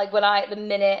 like the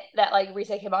minute that like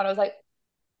Risa came on, I was like,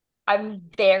 I'm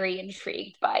very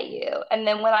intrigued by you. And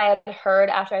then when I had heard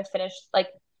after I finished, like,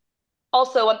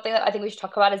 also one thing that I think we should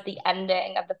talk about is the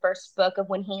ending of the first book of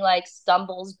when he like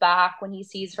stumbles back when he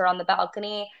sees her on the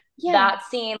balcony. Yeah. That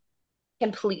scene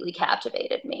completely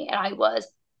captivated me and I was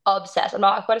obsessed. I'm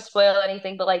not going to spoil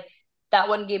anything, but like that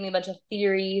one gave me a bunch of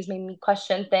theories, made me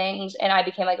question things, and I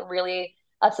became like really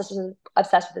obsessed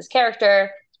with his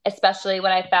character, especially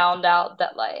when I found out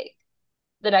that like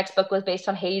the next book was based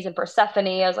on Hades and Persephone.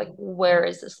 I was like, where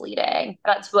is this leading?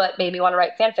 That's what made me want to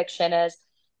write fan fiction. Is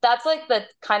that's like the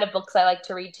kind of books I like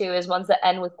to read too, is ones that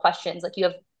end with questions. Like you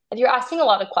have, if you're asking a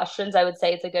lot of questions, I would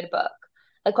say it's a good book.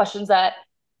 Like questions that,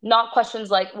 not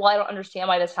questions like, well, I don't understand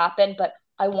why this happened, but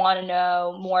I want to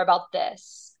know more about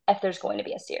this if there's going to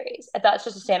be a series. If that's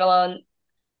just a standalone,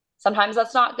 sometimes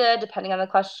that's not good depending on the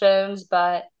questions,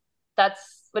 but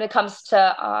that's when it comes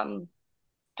to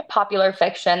popular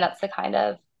fiction, that's the kind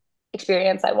of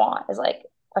experience I want, is like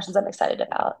questions I'm excited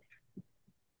about.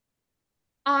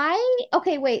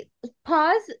 Okay, wait.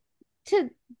 Pause to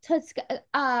first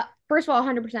of all,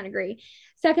 100% agree.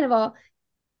 Second of all,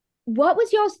 what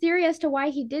was y'all's theory as to why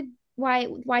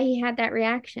he had that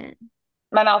reaction?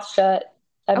 My mouth shut.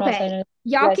 I'm not saying Okay. it.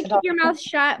 You Y'all guys can can keep talk. your mouth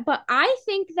shut, but I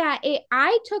think that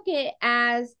I took it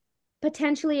as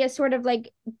potentially a sort of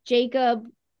like Jacob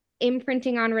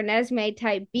imprinting on Renesmee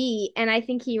type beat, and I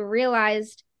think he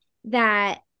realized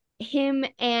that him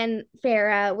and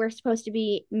Farah were supposed to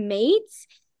be mates.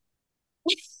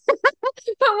 But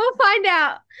we'll find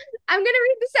out. I'm gonna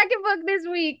read the second book this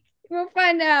week. We'll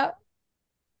find out.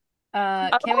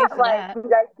 I Can't wait want for like that. you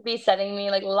guys to be sending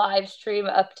me like live stream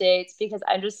updates because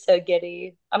I'm just so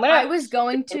giddy. I'm I gonna was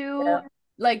going to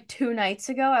like 2 nights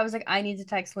ago. I was like, I need to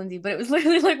text Lindsay, but it was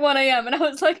literally like 1 a.m. and I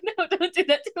was like, no, don't do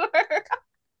that to her.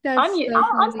 That's so I'm funny.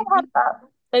 so up.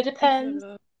 It depends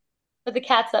what the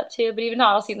cat's up to, but even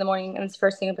not, I'll see in the morning and it's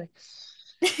first thing. I'll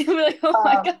be We're like, oh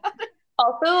my like, God.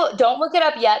 also, don't look it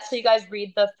up yet. So you guys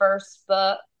read the first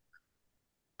book.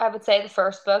 I would say the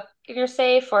first book if you're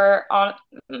safe, or on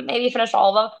maybe finish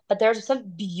all of them. But there's some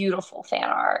beautiful fan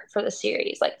art for the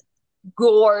series, like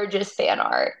gorgeous fan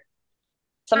art.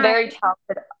 Some I very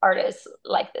talented artists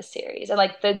like this series, and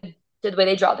like the way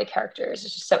they draw the characters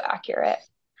is just so accurate.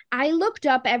 I looked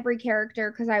up every character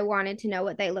because I wanted to know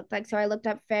what they looked like. So I looked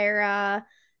up Farah,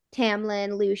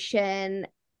 Tamlin, Lucian,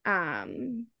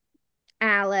 um,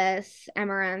 Alice,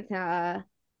 Amarantha,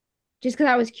 just because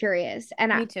I was curious.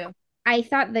 And Me too. I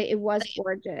thought that it was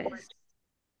gorgeous.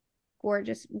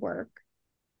 Gorgeous work.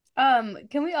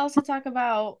 Can we also talk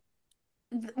about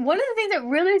one of the things that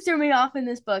really threw me off in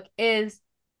this book is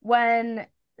when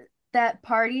that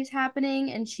party's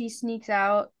happening and she sneaks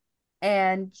out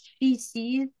and she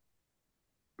sees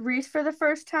Reese for the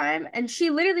first time and she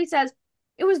literally says,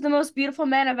 "It was the most beautiful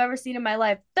man I've ever seen in my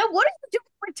life." Then what are you doing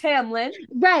with Tamlin?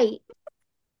 Right.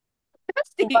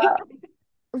 Wow.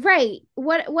 Right.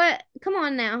 What come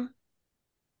on now.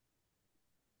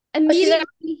 She's not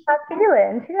Immediately.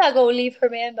 feeling. She's not gonna leave her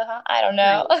man behind. I don't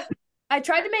know. Right. I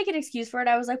tried to make an excuse for it.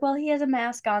 I was like, well, he has a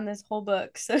mask on this whole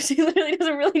book, so she literally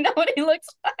doesn't really know what he looks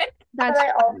like. But That's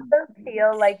I also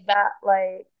feel like that,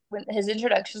 like when his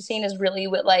introduction scene is really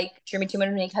what like Jeremy Tooman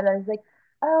when he comes out, he's like,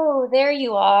 "Oh, there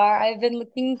you are. I've been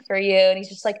looking for you," and he's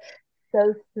just like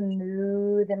so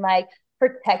smooth and like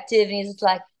protective, and he's just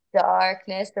like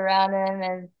darkness around him,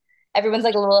 and everyone's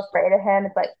like a little afraid of him.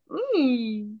 It's like,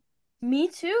 Me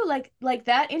too. Like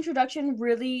that introduction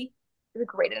really, it's a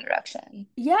great introduction.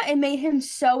 yeah, it made him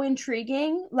so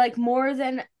intriguing, like more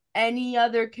than any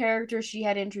other character she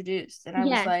had introduced. And I was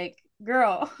yeah. like,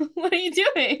 girl, what are you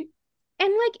doing?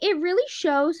 And like it really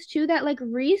shows too that like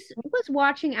Riss was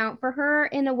watching out for her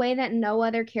in a way that no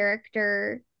other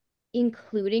character,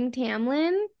 including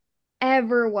Tamlin,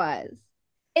 ever was.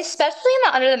 Especially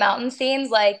in the Under the Mountain scenes,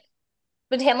 like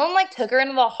when Tamlin like took her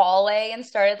into the hallway and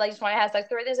started like just wanting to have sex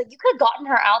with her, there's like you could have gotten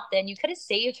her out then. You could have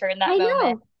saved her in that I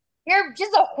moment. know. You're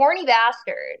just a horny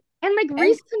bastard. And like And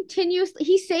Riss continuously,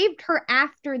 he saved her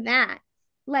after that.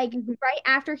 Like Mhm. right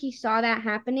after he saw that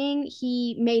happening,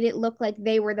 he made it look like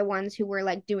they were the ones who were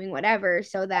like doing whatever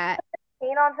so that,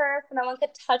 paint on her so no one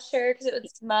could touch her because it would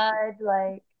smudge.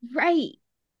 Like right.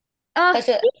 such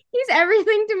a He's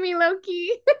everything to me,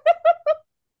 Loki.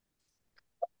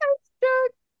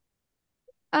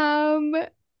 Um,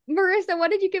 Marissa, what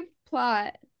did you give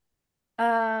plot?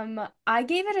 I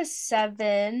gave it a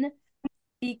 7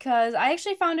 because I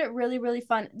actually found it really, really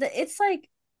fun. It's like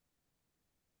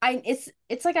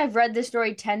it's like I've read this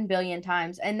story 10 billion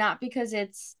times, and not because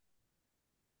it's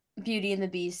Beauty and the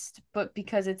Beast, but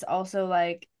because it's also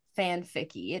like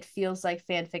fanficky. It feels like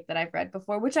fanfic that I've read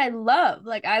before, which I love.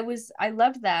 Like I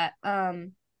loved that.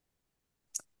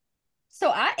 So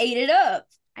I ate it up.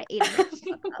 I ate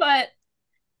it. But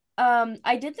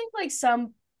I did think like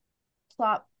some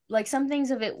plot, like some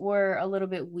things of it were a little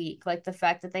bit weak, like the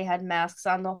fact that they had masks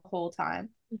on the whole time.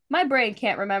 My brain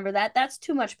can't remember that. That's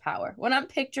too much power. When I'm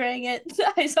picturing it,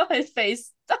 I saw his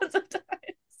face tons of times.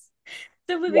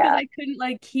 Simply because yeah. I couldn't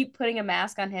like keep putting a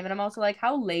mask on him. And I'm also like,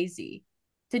 how lazy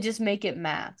to just make it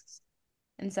masks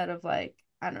instead of like,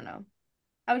 I don't know.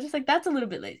 I was just like, that's a little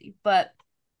bit lazy, but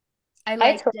I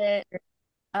liked it.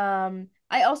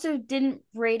 I also didn't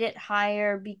rate it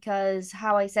higher because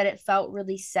how I said it felt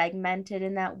really segmented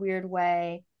in that weird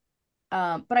way.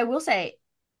 But I will say,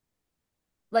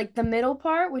 like the middle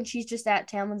part when she's just at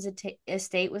Tamlin's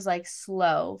estate was like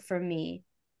slow for me.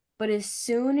 But as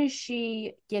soon as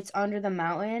she gets under the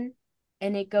mountain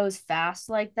and it goes fast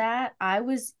like that,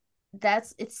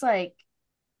 it's like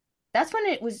that's when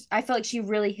it was I felt like she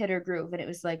really hit her groove and it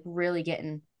was like really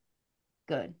getting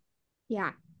good.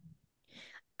 Yeah.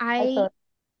 I I feel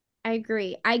I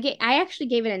agree. I actually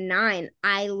gave it a 9.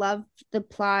 I loved the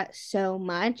plot so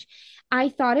much. I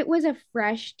thought it was a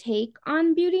fresh take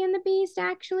on Beauty and the Beast,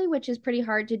 actually, which is pretty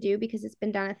hard to do because it's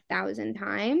been done 1,000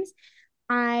 times.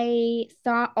 I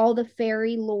thought all the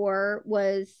fairy lore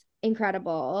was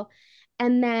incredible.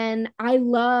 And then I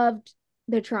loved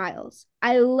the trials.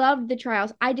 I loved the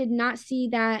trials. I did not see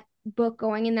that book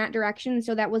going in that direction.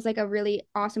 So that was like a really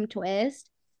awesome twist.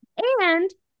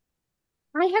 And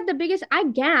I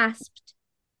gasped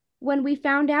when we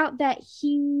found out that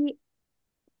he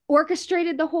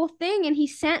orchestrated the whole thing and he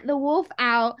sent the wolf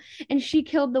out and she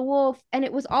killed the wolf and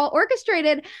it was all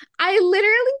orchestrated. I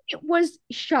literally was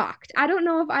shocked. I don't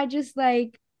know if I just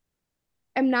like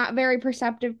am not a very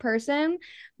perceptive person,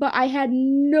 but I had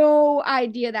no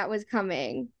idea that was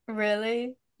coming.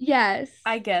 Really? Yes.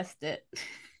 I guessed it.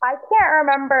 I can't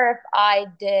remember if I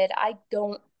did. I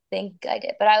don't think I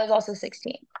did, but I was also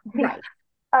 16. Right.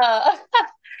 Uh,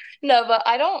 no, but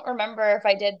I don't remember if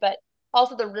I did, but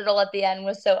also the riddle at the end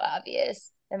was so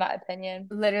obvious, in my opinion.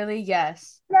 Literally,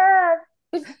 yes. Yes.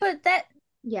 But that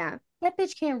Yeah.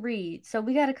 bitch can't read, so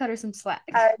we gotta cut her some slack.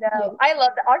 I know. Yeah. I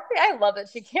love that. Honestly, I love it.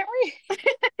 She can't read.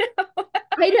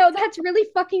 I know that's really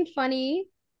fucking funny.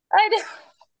 I know.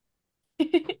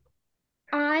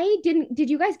 Did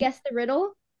you guys guess the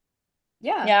riddle?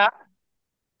 Yeah. Yeah.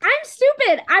 I'm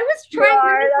stupid. I was You trying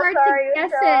are. really That's hard to sorry.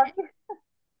 guess You're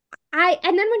it.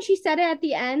 And then when she said it at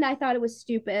the end, I thought it was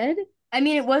stupid. I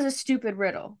mean, it was a stupid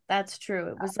riddle. That's true.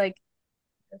 It was like,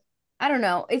 I don't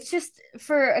know. It's just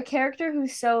for a character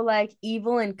who's so like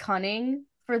evil and cunning,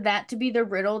 for that to be the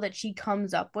riddle that she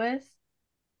comes up with,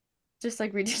 just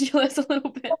like ridiculous a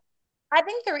little bit. I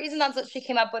think the reason that's what she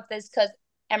came up with is because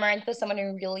Amaranth is someone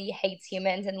who really hates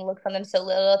humans and looks on them so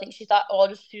little. I think she thought, oh, I'll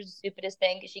just choose the stupidest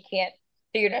thing because she can't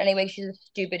figure it out anyway. She's a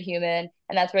stupid human.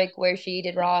 And that's like where she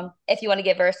did wrong. If you want to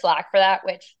give her slack for that,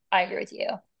 which I agree with you,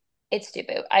 it's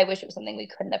stupid. I wish it was something we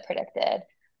couldn't have predicted.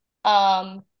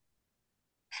 And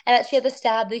that she had to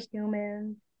stab the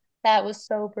human. That was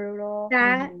so brutal.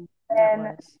 That That And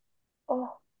was. oh,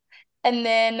 and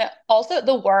then also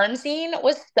the worm scene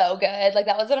was so good. Like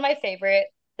that was one of my favorite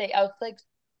things. I was like,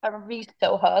 I remember being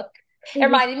so hooked. It it was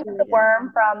reminded me of really the good.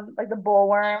 worm from like the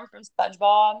bullworm from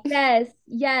SpongeBob. Yes,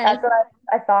 yes. That's what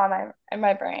I saw in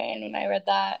my brain when I read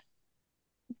that.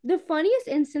 The funniest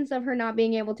instance of her not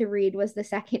being able to read was the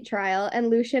second trial, and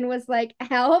Lucian was like,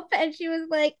 "Help!" and she was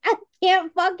like, "I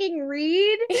can't fucking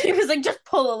read." He was like, just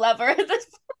pull a lever at this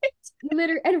point.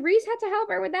 Literally, and Reese had to help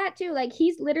her with that too. Like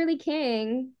he's literally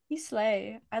king. He's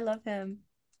slay. I love him.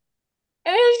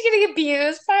 And he's getting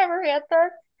abused by Marantha.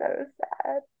 So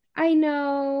sad. I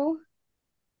know.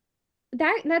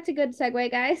 That's a good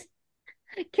segue, guys.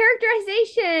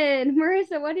 Characterization.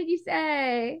 Marissa, what did you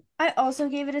say? I also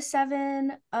gave it a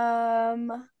 7.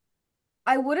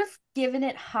 I would have given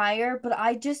it higher, but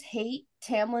I just hate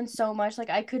Tamlin so much. Like,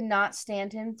 I could not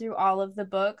stand him through all of the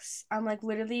books. I'm like,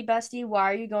 literally, bestie,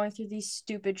 why are you going through these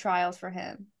stupid trials for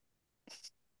him?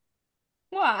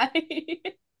 Why?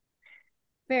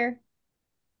 Fair.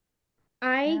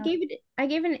 Yeah. I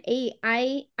gave it an 8.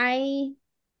 I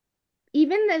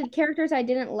even the characters I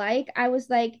didn't like, I was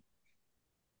like,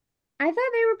 I thought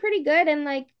they were pretty good and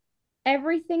like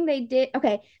everything they did.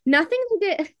 Okay, nothing they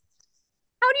did.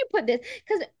 How do you put this?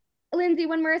 Because Lindsay,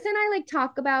 when Marissa and I like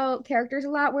talk about characters a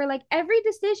lot, we're like every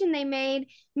decision they made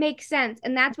makes sense,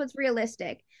 and that's what's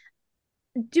realistic.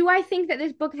 Do I think that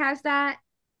this book has that?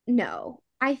 No.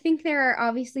 I think there are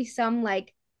obviously some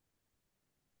like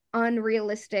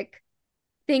unrealistic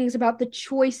things about the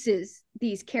choices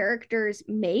these characters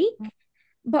make.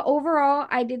 But overall,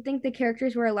 I did think the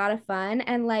characters were a lot of fun.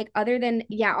 And like other than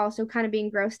yeah, also kind of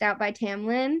being grossed out by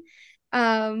Tamlin,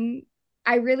 um,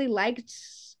 I really liked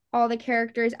all the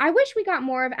characters. I wish we got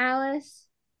more of Alice.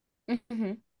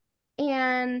 Mm-hmm.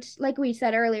 And like we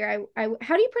said earlier, I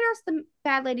how do you pronounce the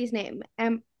bad lady's name?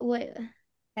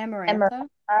 Amarantha.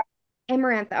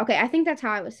 Amarantha. Okay, I think that's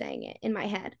how I was saying it in my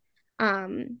head.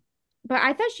 Um, but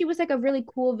I thought she was like a really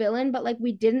cool villain, but like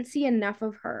we didn't see enough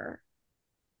of her.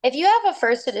 If you have a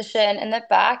first edition in the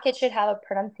back, it should have a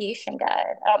pronunciation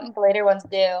guide. I don't think the later ones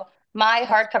do. My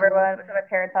hardcover one, which is at my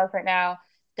parents' house right now,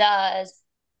 does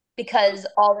because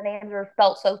all the names were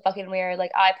spelled so fucking weird.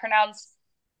 Like I pronounce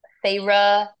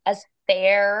Feyre as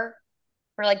fair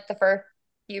for like the first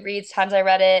few reads times I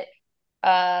read it.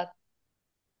 Uh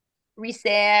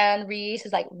Risan, Reese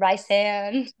is like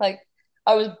Rysan. Like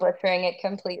I was butchering it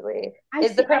completely. I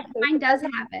Is the see. Mine pronunciation does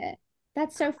have it.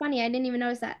 That's so funny. I didn't even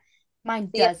notice that. Mine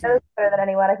see it doesn't. better than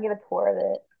anyone. I can give a tour of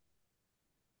it.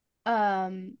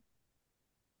 Um,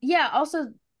 yeah,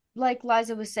 also, like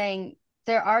Liza was saying,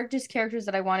 there are just characters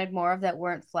that I wanted more of that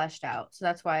weren't fleshed out. So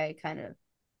that's why I kind of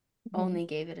only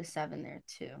gave it a 7 there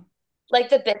too. Like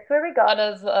the bits where we got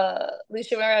of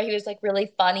Lucia Moira, he was like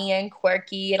really funny and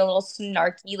quirky and a little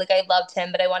snarky. Like I loved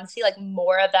him, but I want to see like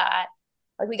more of that.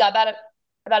 Like we got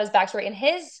about his backstory and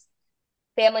his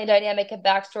family dynamic and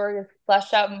backstory is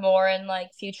fleshed out more in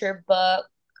like future books.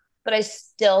 But I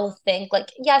still think like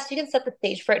yes, you can set the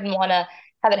stage for it and want to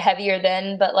have it heavier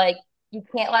then, but like you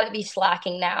can't let it be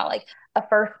slacking now. Like a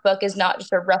first book is not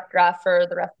just a rough draft for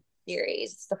the rest of the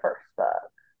series. It's the first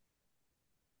book.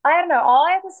 I don't know. All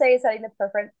I have to say is setting the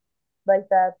preference, like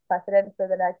the precedent for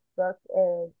the next book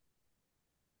is,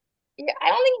 yeah, I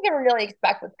don't think you can really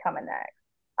expect what's coming next.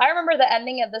 I remember the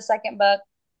ending of the second book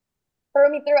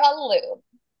threw me through a loop.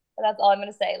 That's all I'm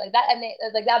gonna say. Like that ending,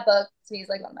 like that book to me is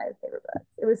like one of my favorite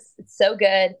books. It's so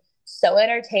good, so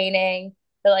entertaining.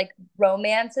 The like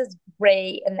romance is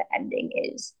great, and the ending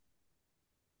is,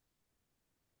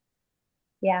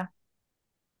 yeah.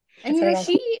 And That's what I got.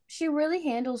 she really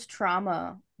handles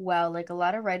trauma well. Like a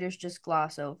lot of writers just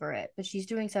gloss over it, but she's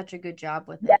doing such a good job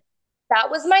with Yeah, it. that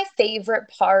was my favorite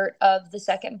part of the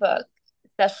second book.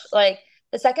 Especially like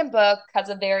the second book has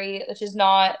a very, which is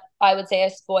not, I would say, a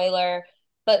spoiler,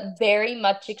 but very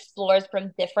much explores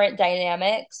from different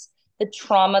dynamics the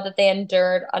trauma that they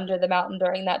endured under the mountain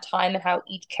during that time and how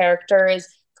each character is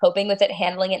coping with it,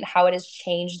 handling it, and how it has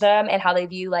changed them and how they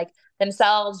view like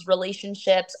themselves,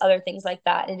 relationships, other things like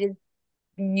that. It is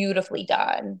beautifully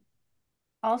done.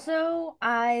 Also,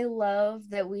 I love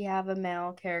that we have a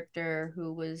male character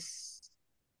who was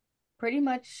pretty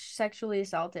much sexually Oh,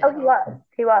 assaulted. he was.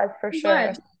 He was for He sure.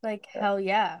 was. Like, hell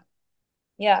yeah.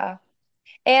 Yeah.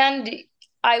 And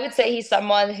I would say he's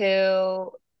someone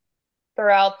who,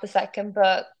 throughout the second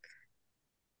book,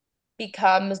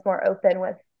 becomes more open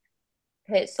with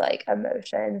his like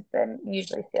emotions than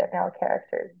usually female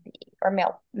characters be, or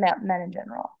men in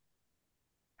general.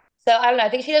 So I don't know. I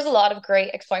think she does a lot of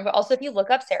great exploring. But also, if you look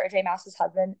up Sarah J. Maas's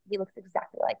husband, he looks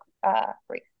exactly like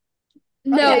Reese.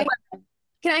 No, Okay.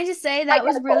 Can I just say that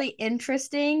was Identical. really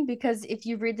interesting because if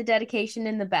you read the dedication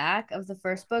in the back of the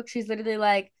first book, she's literally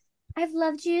like, I've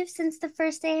loved you since the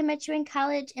first day I met you in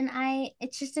college, and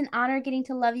it's just an honor getting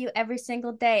to love you every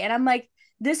single day. And I'm like,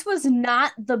 this was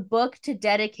not the book to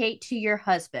dedicate to your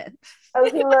husband. Oh,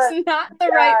 It he was looks not the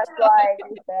right just book. like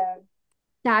Ethan.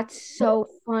 that's so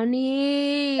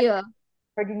funny.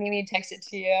 Or do you need me to text it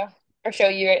to you or show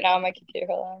you right now on my computer?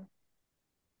 Hold on.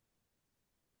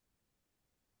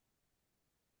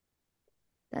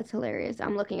 That's hilarious.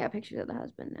 I'm looking at pictures of the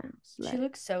husband now. She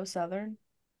looks so southern.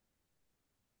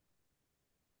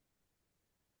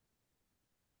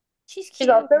 She's She's cute.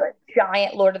 also a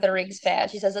giant Lord of the Rings fan.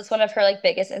 She says that's one of her like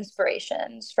biggest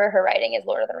inspirations for her writing is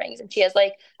Lord of the Rings, and she has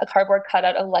like a cardboard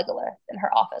cutout of Legolas in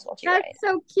her office while she That's writes.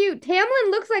 so cute.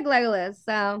 Tamlin looks like Legolas,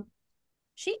 so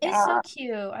She is Yeah. so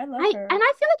cute. I love her. and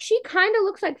I feel like she kind of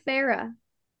looks like Farah.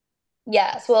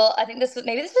 Yes. Well, I think this was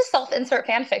self-insert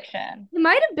fan fiction. It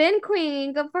might have been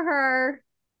Queen. Good for her.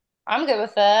 I'm good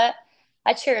with it.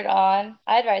 I cheer it on.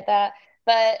 I'd write that.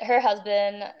 But her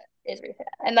husband is really fan.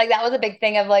 And like that was a big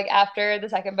thing of like after the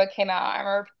second book came out, I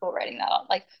remember people writing that on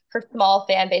like her small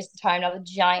fan base at the time, now the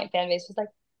giant fan base was like,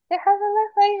 their husband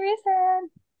looks like Reason.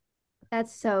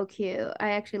 That's so cute.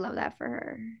 I actually love that for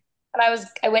her. And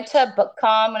I went to a book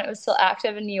con when it was still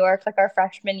active in New York, like our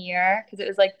freshman year, because it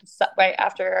was like right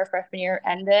after our freshman year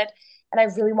ended. And I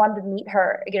really wanted to meet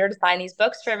her, get her to sign these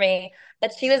books for me.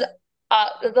 But she was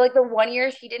like the 1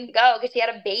 year she didn't go because she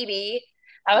had a baby.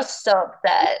 I was so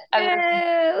upset. I was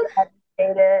No.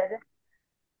 devastated.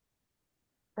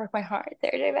 Broke my heart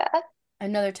there, J Beth.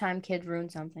 Another time kid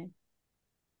ruined something.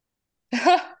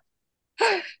 That's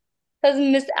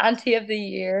Miss Auntie of the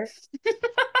Year.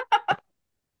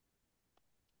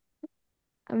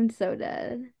 I'm so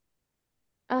dead.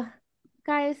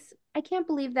 Guys, I can't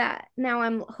believe that. Now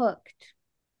I'm hooked.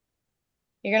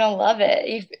 You're gonna love it.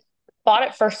 You've bought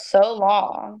it for so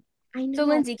long. I know. So,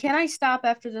 Lindsay, can I stop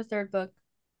after the third book?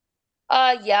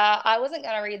 Yeah, I wasn't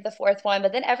gonna read the fourth one,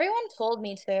 but then everyone told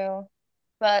me to.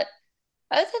 But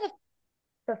I would say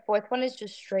the fourth one is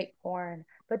just straight porn,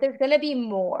 but there's gonna be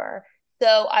more.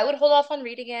 So I would hold off on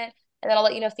reading it, and then I'll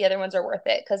let you know if the other ones are worth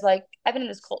it. Because like I've been in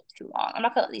this cult too long. I'm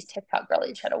not gonna let these TikTok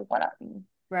girlies try to one up me.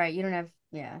 Right. You don't have,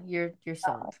 yeah, you're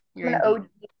sold. I'm You're an in OG.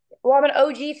 deep. Well, I'm an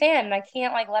OG fan, and I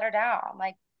can't like let her down.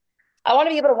 Like I want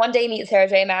to be able to one day meet Sarah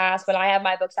J. Maas when I have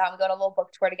my books out and go on a little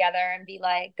book tour together and be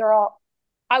like, "Girl,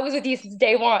 I was with you since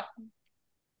day one.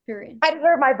 Period. I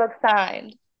deserve my book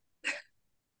signed."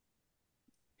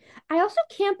 I also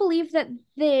can't believe that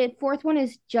the fourth one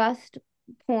is just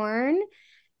porn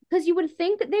because you would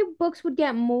think that their books would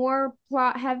get more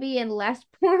plot heavy and less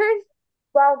porn.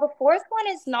 Well, the fourth one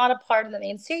is not a part of the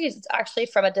main series. It's actually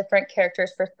from a different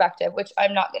character's perspective, which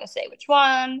I'm not going to say which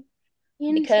one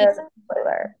because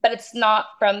spoiler, but it's not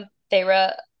from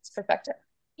Thera's perspective.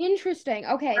 Interesting.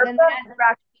 Okay, Her then books, that's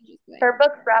wrap, interesting. her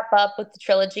books wrap up with the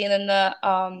trilogy, and then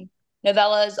the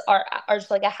novellas are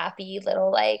just like a happy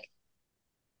little like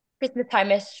Christmas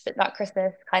time-ish, but not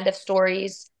Christmas kind of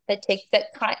stories that take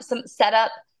that kind some set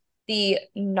up the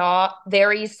not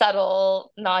very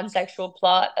subtle non-sexual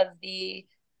plot of the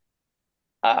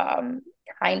um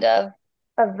kind of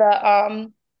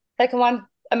the second one,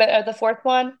 I mean or the fourth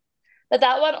one. But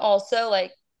that one also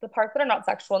like the parts that are not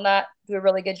sexual in that do a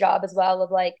really good job as well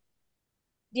of like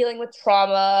dealing with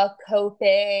trauma,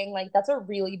 coping. Like that's a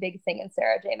really big thing in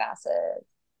Sarah J. Maas's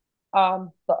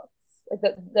books, like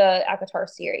the ACOTAR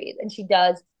series, and she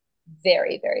does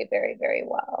very, very, very, very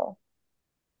well.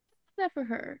 That for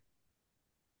her.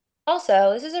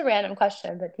 Also, this is a random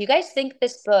question, but do you guys think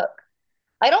this book?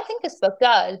 I don't think this book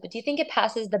does, but do you think it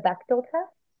passes the Bechdel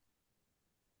test?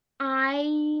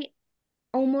 I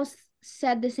almost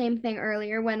said the same thing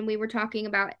earlier when we were talking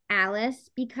about Alice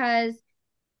because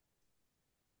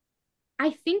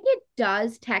I think it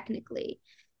does technically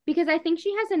because I think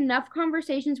she has enough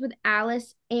conversations with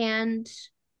Alice and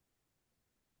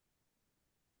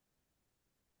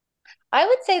I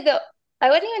would say though, I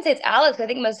wouldn't even say it's Alice. I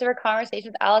think most of her conversations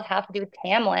with Alice have to do with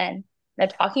Tamlin. They're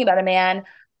talking about a man,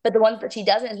 but the ones that she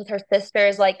doesn't is with her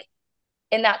sisters, like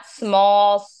in that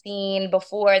small scene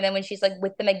before, and then when she's like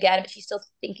with them again, but she's still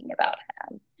thinking about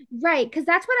him. right, because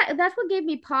that's what gave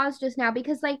me pause just now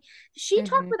because like she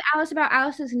talked with Alice about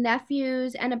Alice's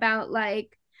nephews and about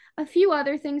like a few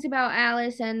other things about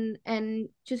Alice and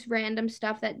just random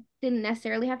stuff that didn't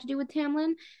necessarily have to do with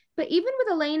Tamlin. But even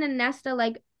with Elaine and Nesta,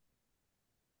 like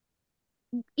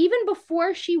even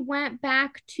before she went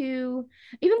to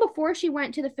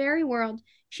the fairy world,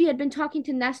 she had been talking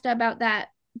to Nesta about that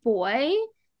boy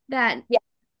that Yeah.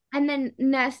 and then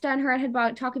Nesta and her had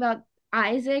talk about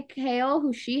Isaac Hale,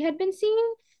 who she had been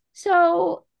seeing.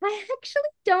 So I actually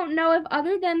don't know if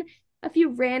other than a few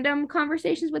random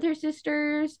conversations with her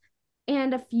sisters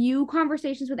and a few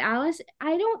conversations with Alice,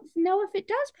 I don't know if it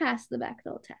does pass the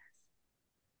Bechdel test.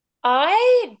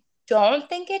 I don't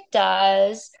think it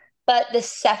does, but the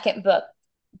second book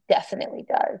definitely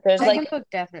does. There's Second like book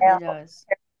definitely does.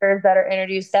 characters that are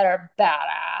introduced that are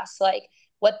badass. Like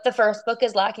what the first book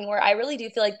is lacking, where I really do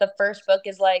feel like the first book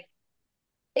is like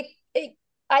it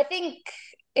I think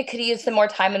it could use some more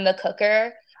time in the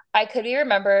cooker. I could be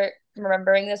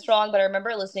remembering this wrong, but I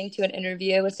remember listening to an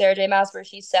interview with Sarah J. Maas where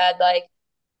she said like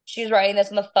she was writing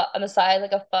this on the side,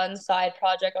 like a fun side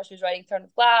project while she was writing Throne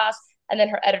of Glass. And then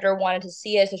her editor wanted to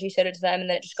see it, so she showed it to them, and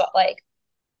then it just got like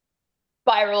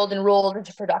spiraled and rolled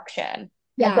into production. And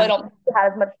so I Yeah. don't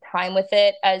have as much time with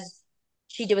it as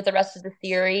she did with the rest of the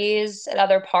series and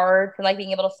other parts, and like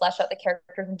being able to flesh out the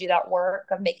characters and do that work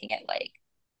of making it like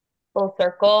full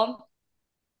circle.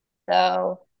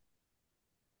 So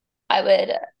I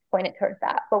would point it towards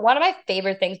that. But one of my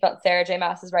favorite things about Sarah J.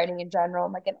 Maas's writing in general,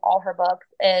 and like in all her books,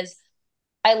 is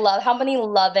I love how many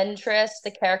love interests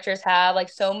the characters have. Like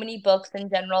so many books in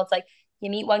general, it's like you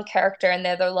meet one character and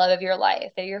they're the love of your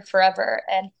life. They're your forever.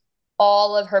 And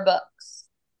all of her books,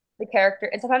 the character,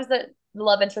 and sometimes the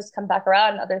love interests come back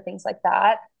around and other things like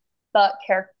that. But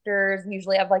characters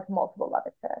usually have like multiple love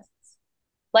interests.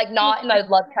 Like not in a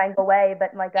love triangle way,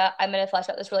 but in like I'm gonna flesh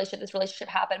out this relationship. This relationship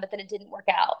happened, but then it didn't work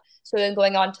out. So then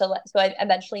going on to so I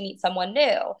eventually meet someone new,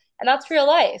 and that's real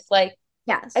life. Like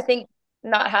Yes. I think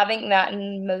not having that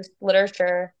in most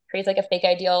literature creates like a fake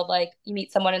ideal of like you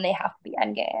meet someone and they have to be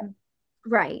endgame.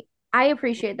 Right. I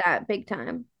appreciate that big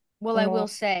time. Well, I will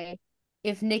say,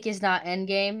 if Nick is not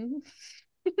endgame,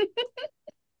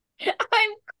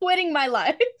 I'm quitting my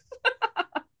life.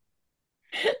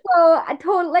 So I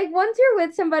told like once you're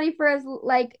with somebody for as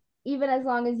like even as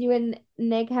long as you and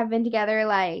Nick have been together,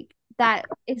 like that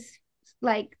is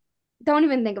like don't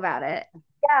even think about it.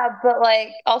 Yeah, but like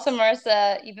also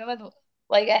Marissa, even with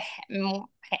like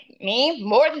me,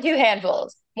 more than two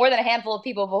handfuls, more than a handful of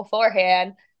people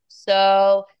beforehand.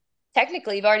 So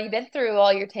technically, you've already been through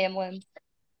all your Tamlin. I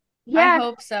Yeah,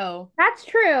 hope so. that's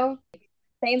true.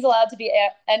 Sane's allowed to be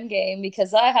endgame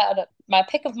because I had my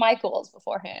pick of Michaels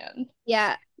beforehand.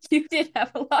 Yeah. You did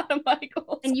have a lot of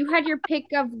Michaels. And you had your pick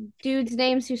of dudes'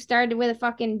 names who started with a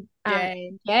fucking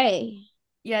Jay. J.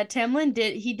 Yeah, Tamlin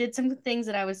did some things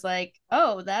that I was like,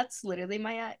 oh, that's literally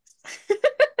my ex.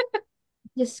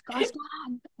 Disgusting.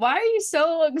 Why are you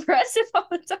so aggressive all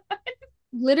the time?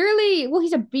 Literally, well,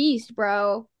 he's a beast,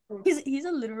 bro. He's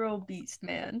a literal beast,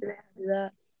 man. Do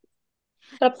that.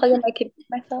 Gotta plug in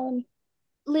my phone.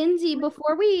 Lindsay,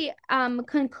 before we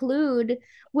conclude,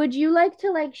 would you like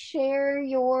to like share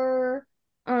your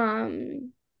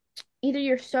either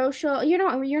your social, you're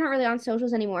not really on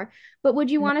socials anymore, but would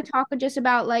you want to talk just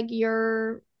about like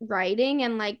your writing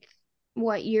and like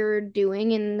what you're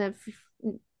doing in the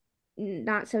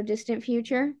not so distant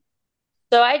future?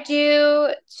 So I do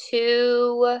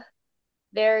two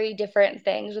very different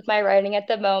things with my writing at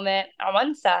the moment. On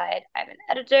one side, I'm an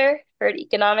editor for an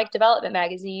economic development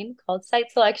magazine called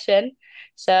Site Selection.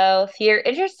 So if you're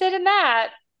interested in that,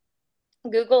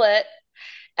 Google it.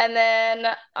 And then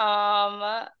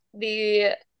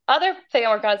the other thing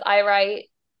I'm working on is I write,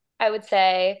 I would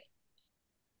say,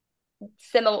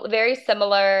 very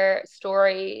similar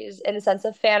stories in the sense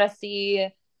of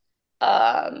fantasy,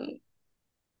 um,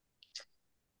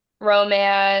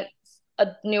 romance,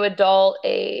 a new adult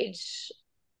age,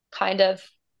 kind of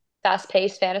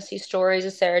fast-paced fantasy stories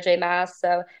of Sarah J. Maas.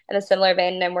 So in a similar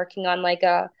vein, I'm working on like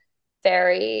a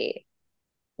fairy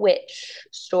witch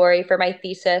story for my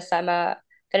thesis. I'm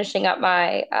finishing up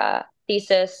my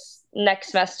thesis next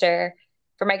semester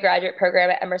for my graduate program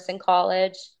at Emerson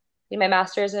College, doing my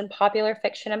master's in popular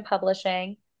fiction and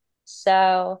publishing.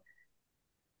 So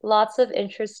lots of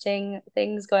interesting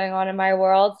things going on in my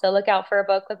world. So look out for a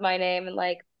book with my name in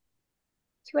like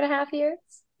 2.5 years.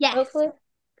 Yes. Hopefully.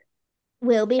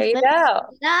 We'll be There you first go.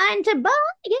 line to buy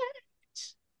it.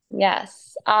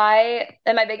 Yes.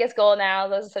 And my biggest goal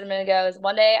now, as I said a minute ago, is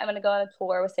one day I'm going to go on a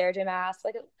tour with Sarah J. Maas,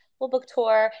 like a little book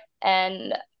tour.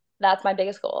 And that's my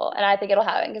biggest goal. And I think it'll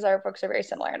happen because our books are very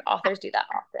similar and authors do that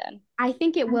often. I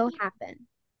think it will happen.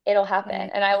 It'll happen.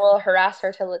 And I will harass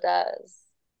her till it does.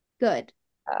 Good.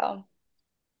 So,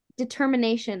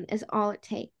 Determination is all it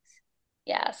takes.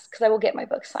 yes, because I will get my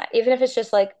book signed. Even if it's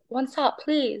just like, one stop,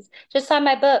 please. Just sign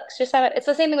my books. It's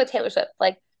the same thing with Taylor Swift.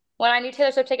 Like, when I knew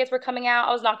Taylor Swift tickets were coming out,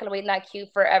 I was not going to wait in that queue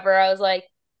forever. I was like,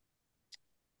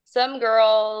 some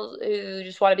girls who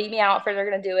just want to beat me out for they're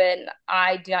going to do it, and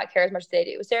I do not care as much as they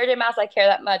do. With Sarah J. Maas, I care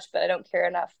that much, but I don't care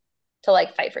enough to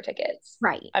like fight for tickets.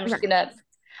 Right. I'm just right. gonna.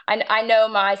 I know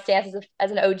my stance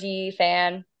as an OG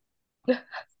fan.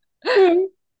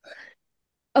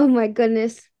 Oh my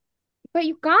goodness. But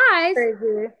you guys,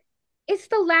 Crazy. it's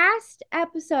the last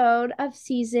episode of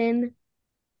season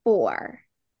 4.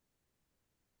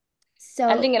 So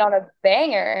Ending it on a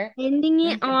banger. ending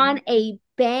it on a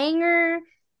banger.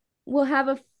 We'll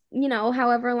have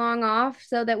however long off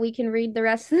so that we can read the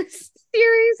rest of this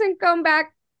series and come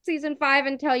back season 5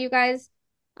 and tell you guys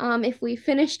if we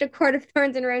finished A Court of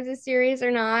Thorns and Roses series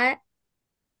or not.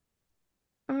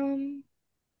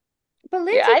 But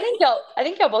Yeah, Lindsay, I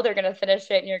think y'all both are gonna finish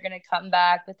it and you're gonna come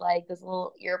back with like those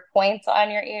little ear points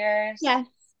on your ears. yes,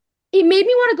 it made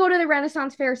me want to go to the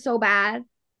Renaissance Fair so bad.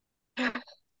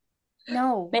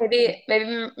 No.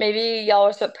 Maybe y'all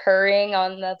will start purring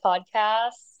on the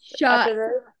podcast Shut.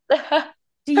 after this.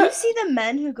 Do you see the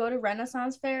men who go to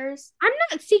Renaissance fairs? I'm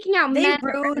not seeking out They men at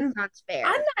ruin. Renaissance Fair.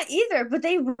 I'm not either, but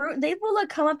they will like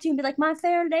come up to you and be like, "My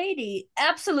fair lady."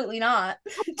 Absolutely not.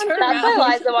 Turn That's why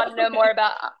around. Liza wanted to know more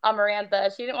about Amarantha.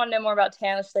 She didn't want to know more about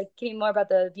Tamlin. She's like, give me more about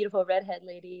the beautiful redhead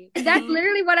lady. That's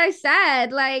literally what I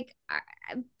said. Like,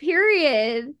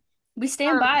 period. We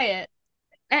stand by it.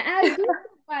 And I do stand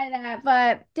by that,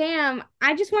 but damn,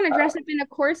 I just want to dress up in a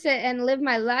corset and live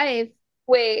my life.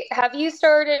 Wait, have you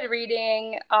started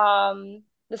reading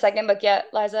the second book yet,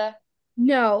 Liza?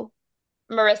 No,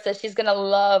 Marissa, she's gonna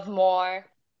love more.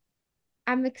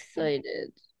 I'm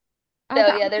excited. So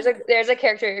yeah, there's a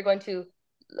character you're going to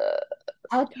love.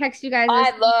 I'll text you guys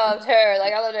I this. loved her.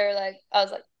 Like I loved her. Like I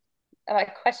was like, am I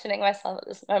questioning myself at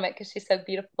this moment because she's so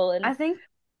beautiful and I think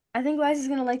Liza's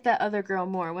gonna like that other girl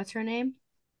more. What's her name?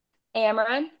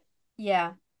 Amaran?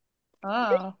 Yeah.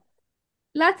 Oh.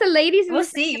 Lots of ladies in We'll the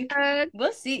see. book.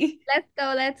 We'll see. Let's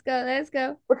go, let's go, let's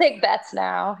go. We'll take bets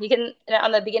now. You can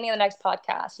on the beginning of the next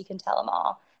podcast, you can tell them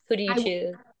all. Who do you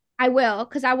choose? I will,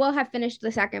 because I will have finished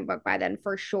the second book by then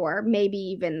for sure. Maybe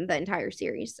even the entire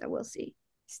series. So we'll see.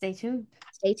 Stay tuned.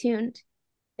 Stay tuned.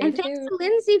 Stay And thanks tuned. to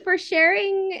Lindsay for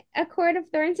sharing A Court of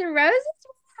Thorns and Roses.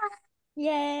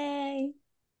 Yay.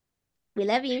 We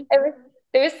love you.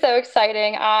 It was so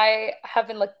exciting. I have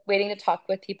been like waiting to talk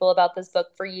with people about this book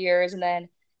for years, and then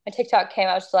my TikTok came.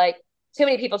 I was just like, too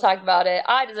many people talk about it.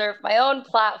 I deserve my own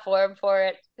platform for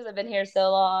it because I've been here so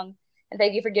long. And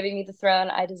thank you for giving me the throne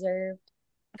I deserved.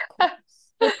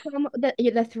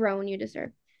 The throne you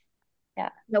deserve. Yeah.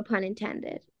 No pun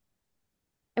intended.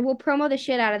 And we'll promo the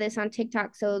shit out of this on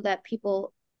TikTok so that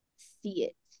people see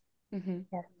it.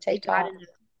 Yeah, They TikTok. gotta know.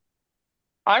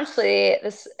 Honestly,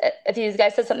 this if you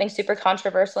guys said something super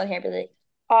controversial in here, be like,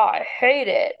 "Oh, I hate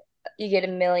it," you get a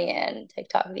million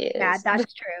TikTok views. Yeah,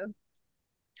 that's true.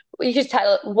 You just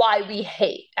title it "Why We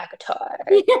Hate Akatar."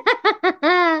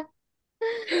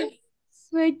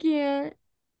 I can't.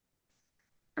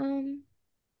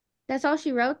 That's all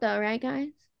she wrote though, right, guys?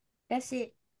 That's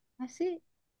it. That's it.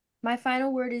 My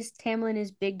final word is Tamlin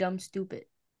is big, dumb, stupid.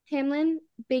 Tamlin,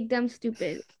 big dumb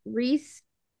stupid. Riss,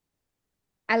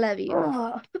 I love you.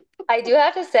 I do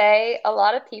have to say, a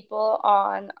lot of people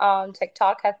on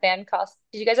TikTok have fan cast.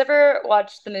 Did you guys ever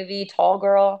watch the movie Tall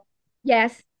Girl?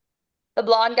 Yes. The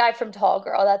blonde guy from Tall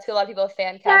Girl. That's who a lot of people have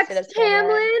fan casted That's as Tamlin.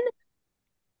 Tamlin.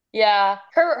 Yeah,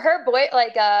 her boy,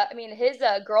 like I mean his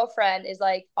girlfriend is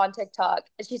like on TikTok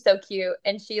and she's so cute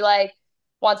and she like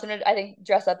wants him to I think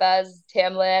dress up as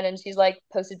Tamlin and she's like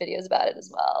posted videos about it as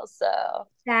well. So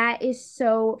That is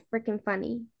so freaking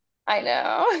funny. I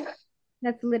know.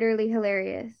 That's literally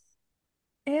hilarious.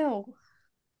 Ew.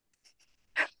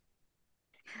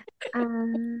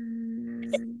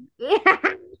 Yeah,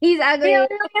 he's ugly. Tamlin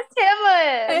is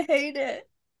Tamlin. I hate it.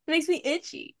 It makes me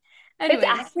itchy. It's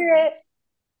Anyways. accurate.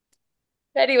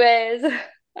 Anyways.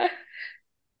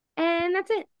 And that's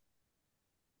it.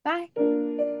 Bye.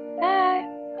 Bye.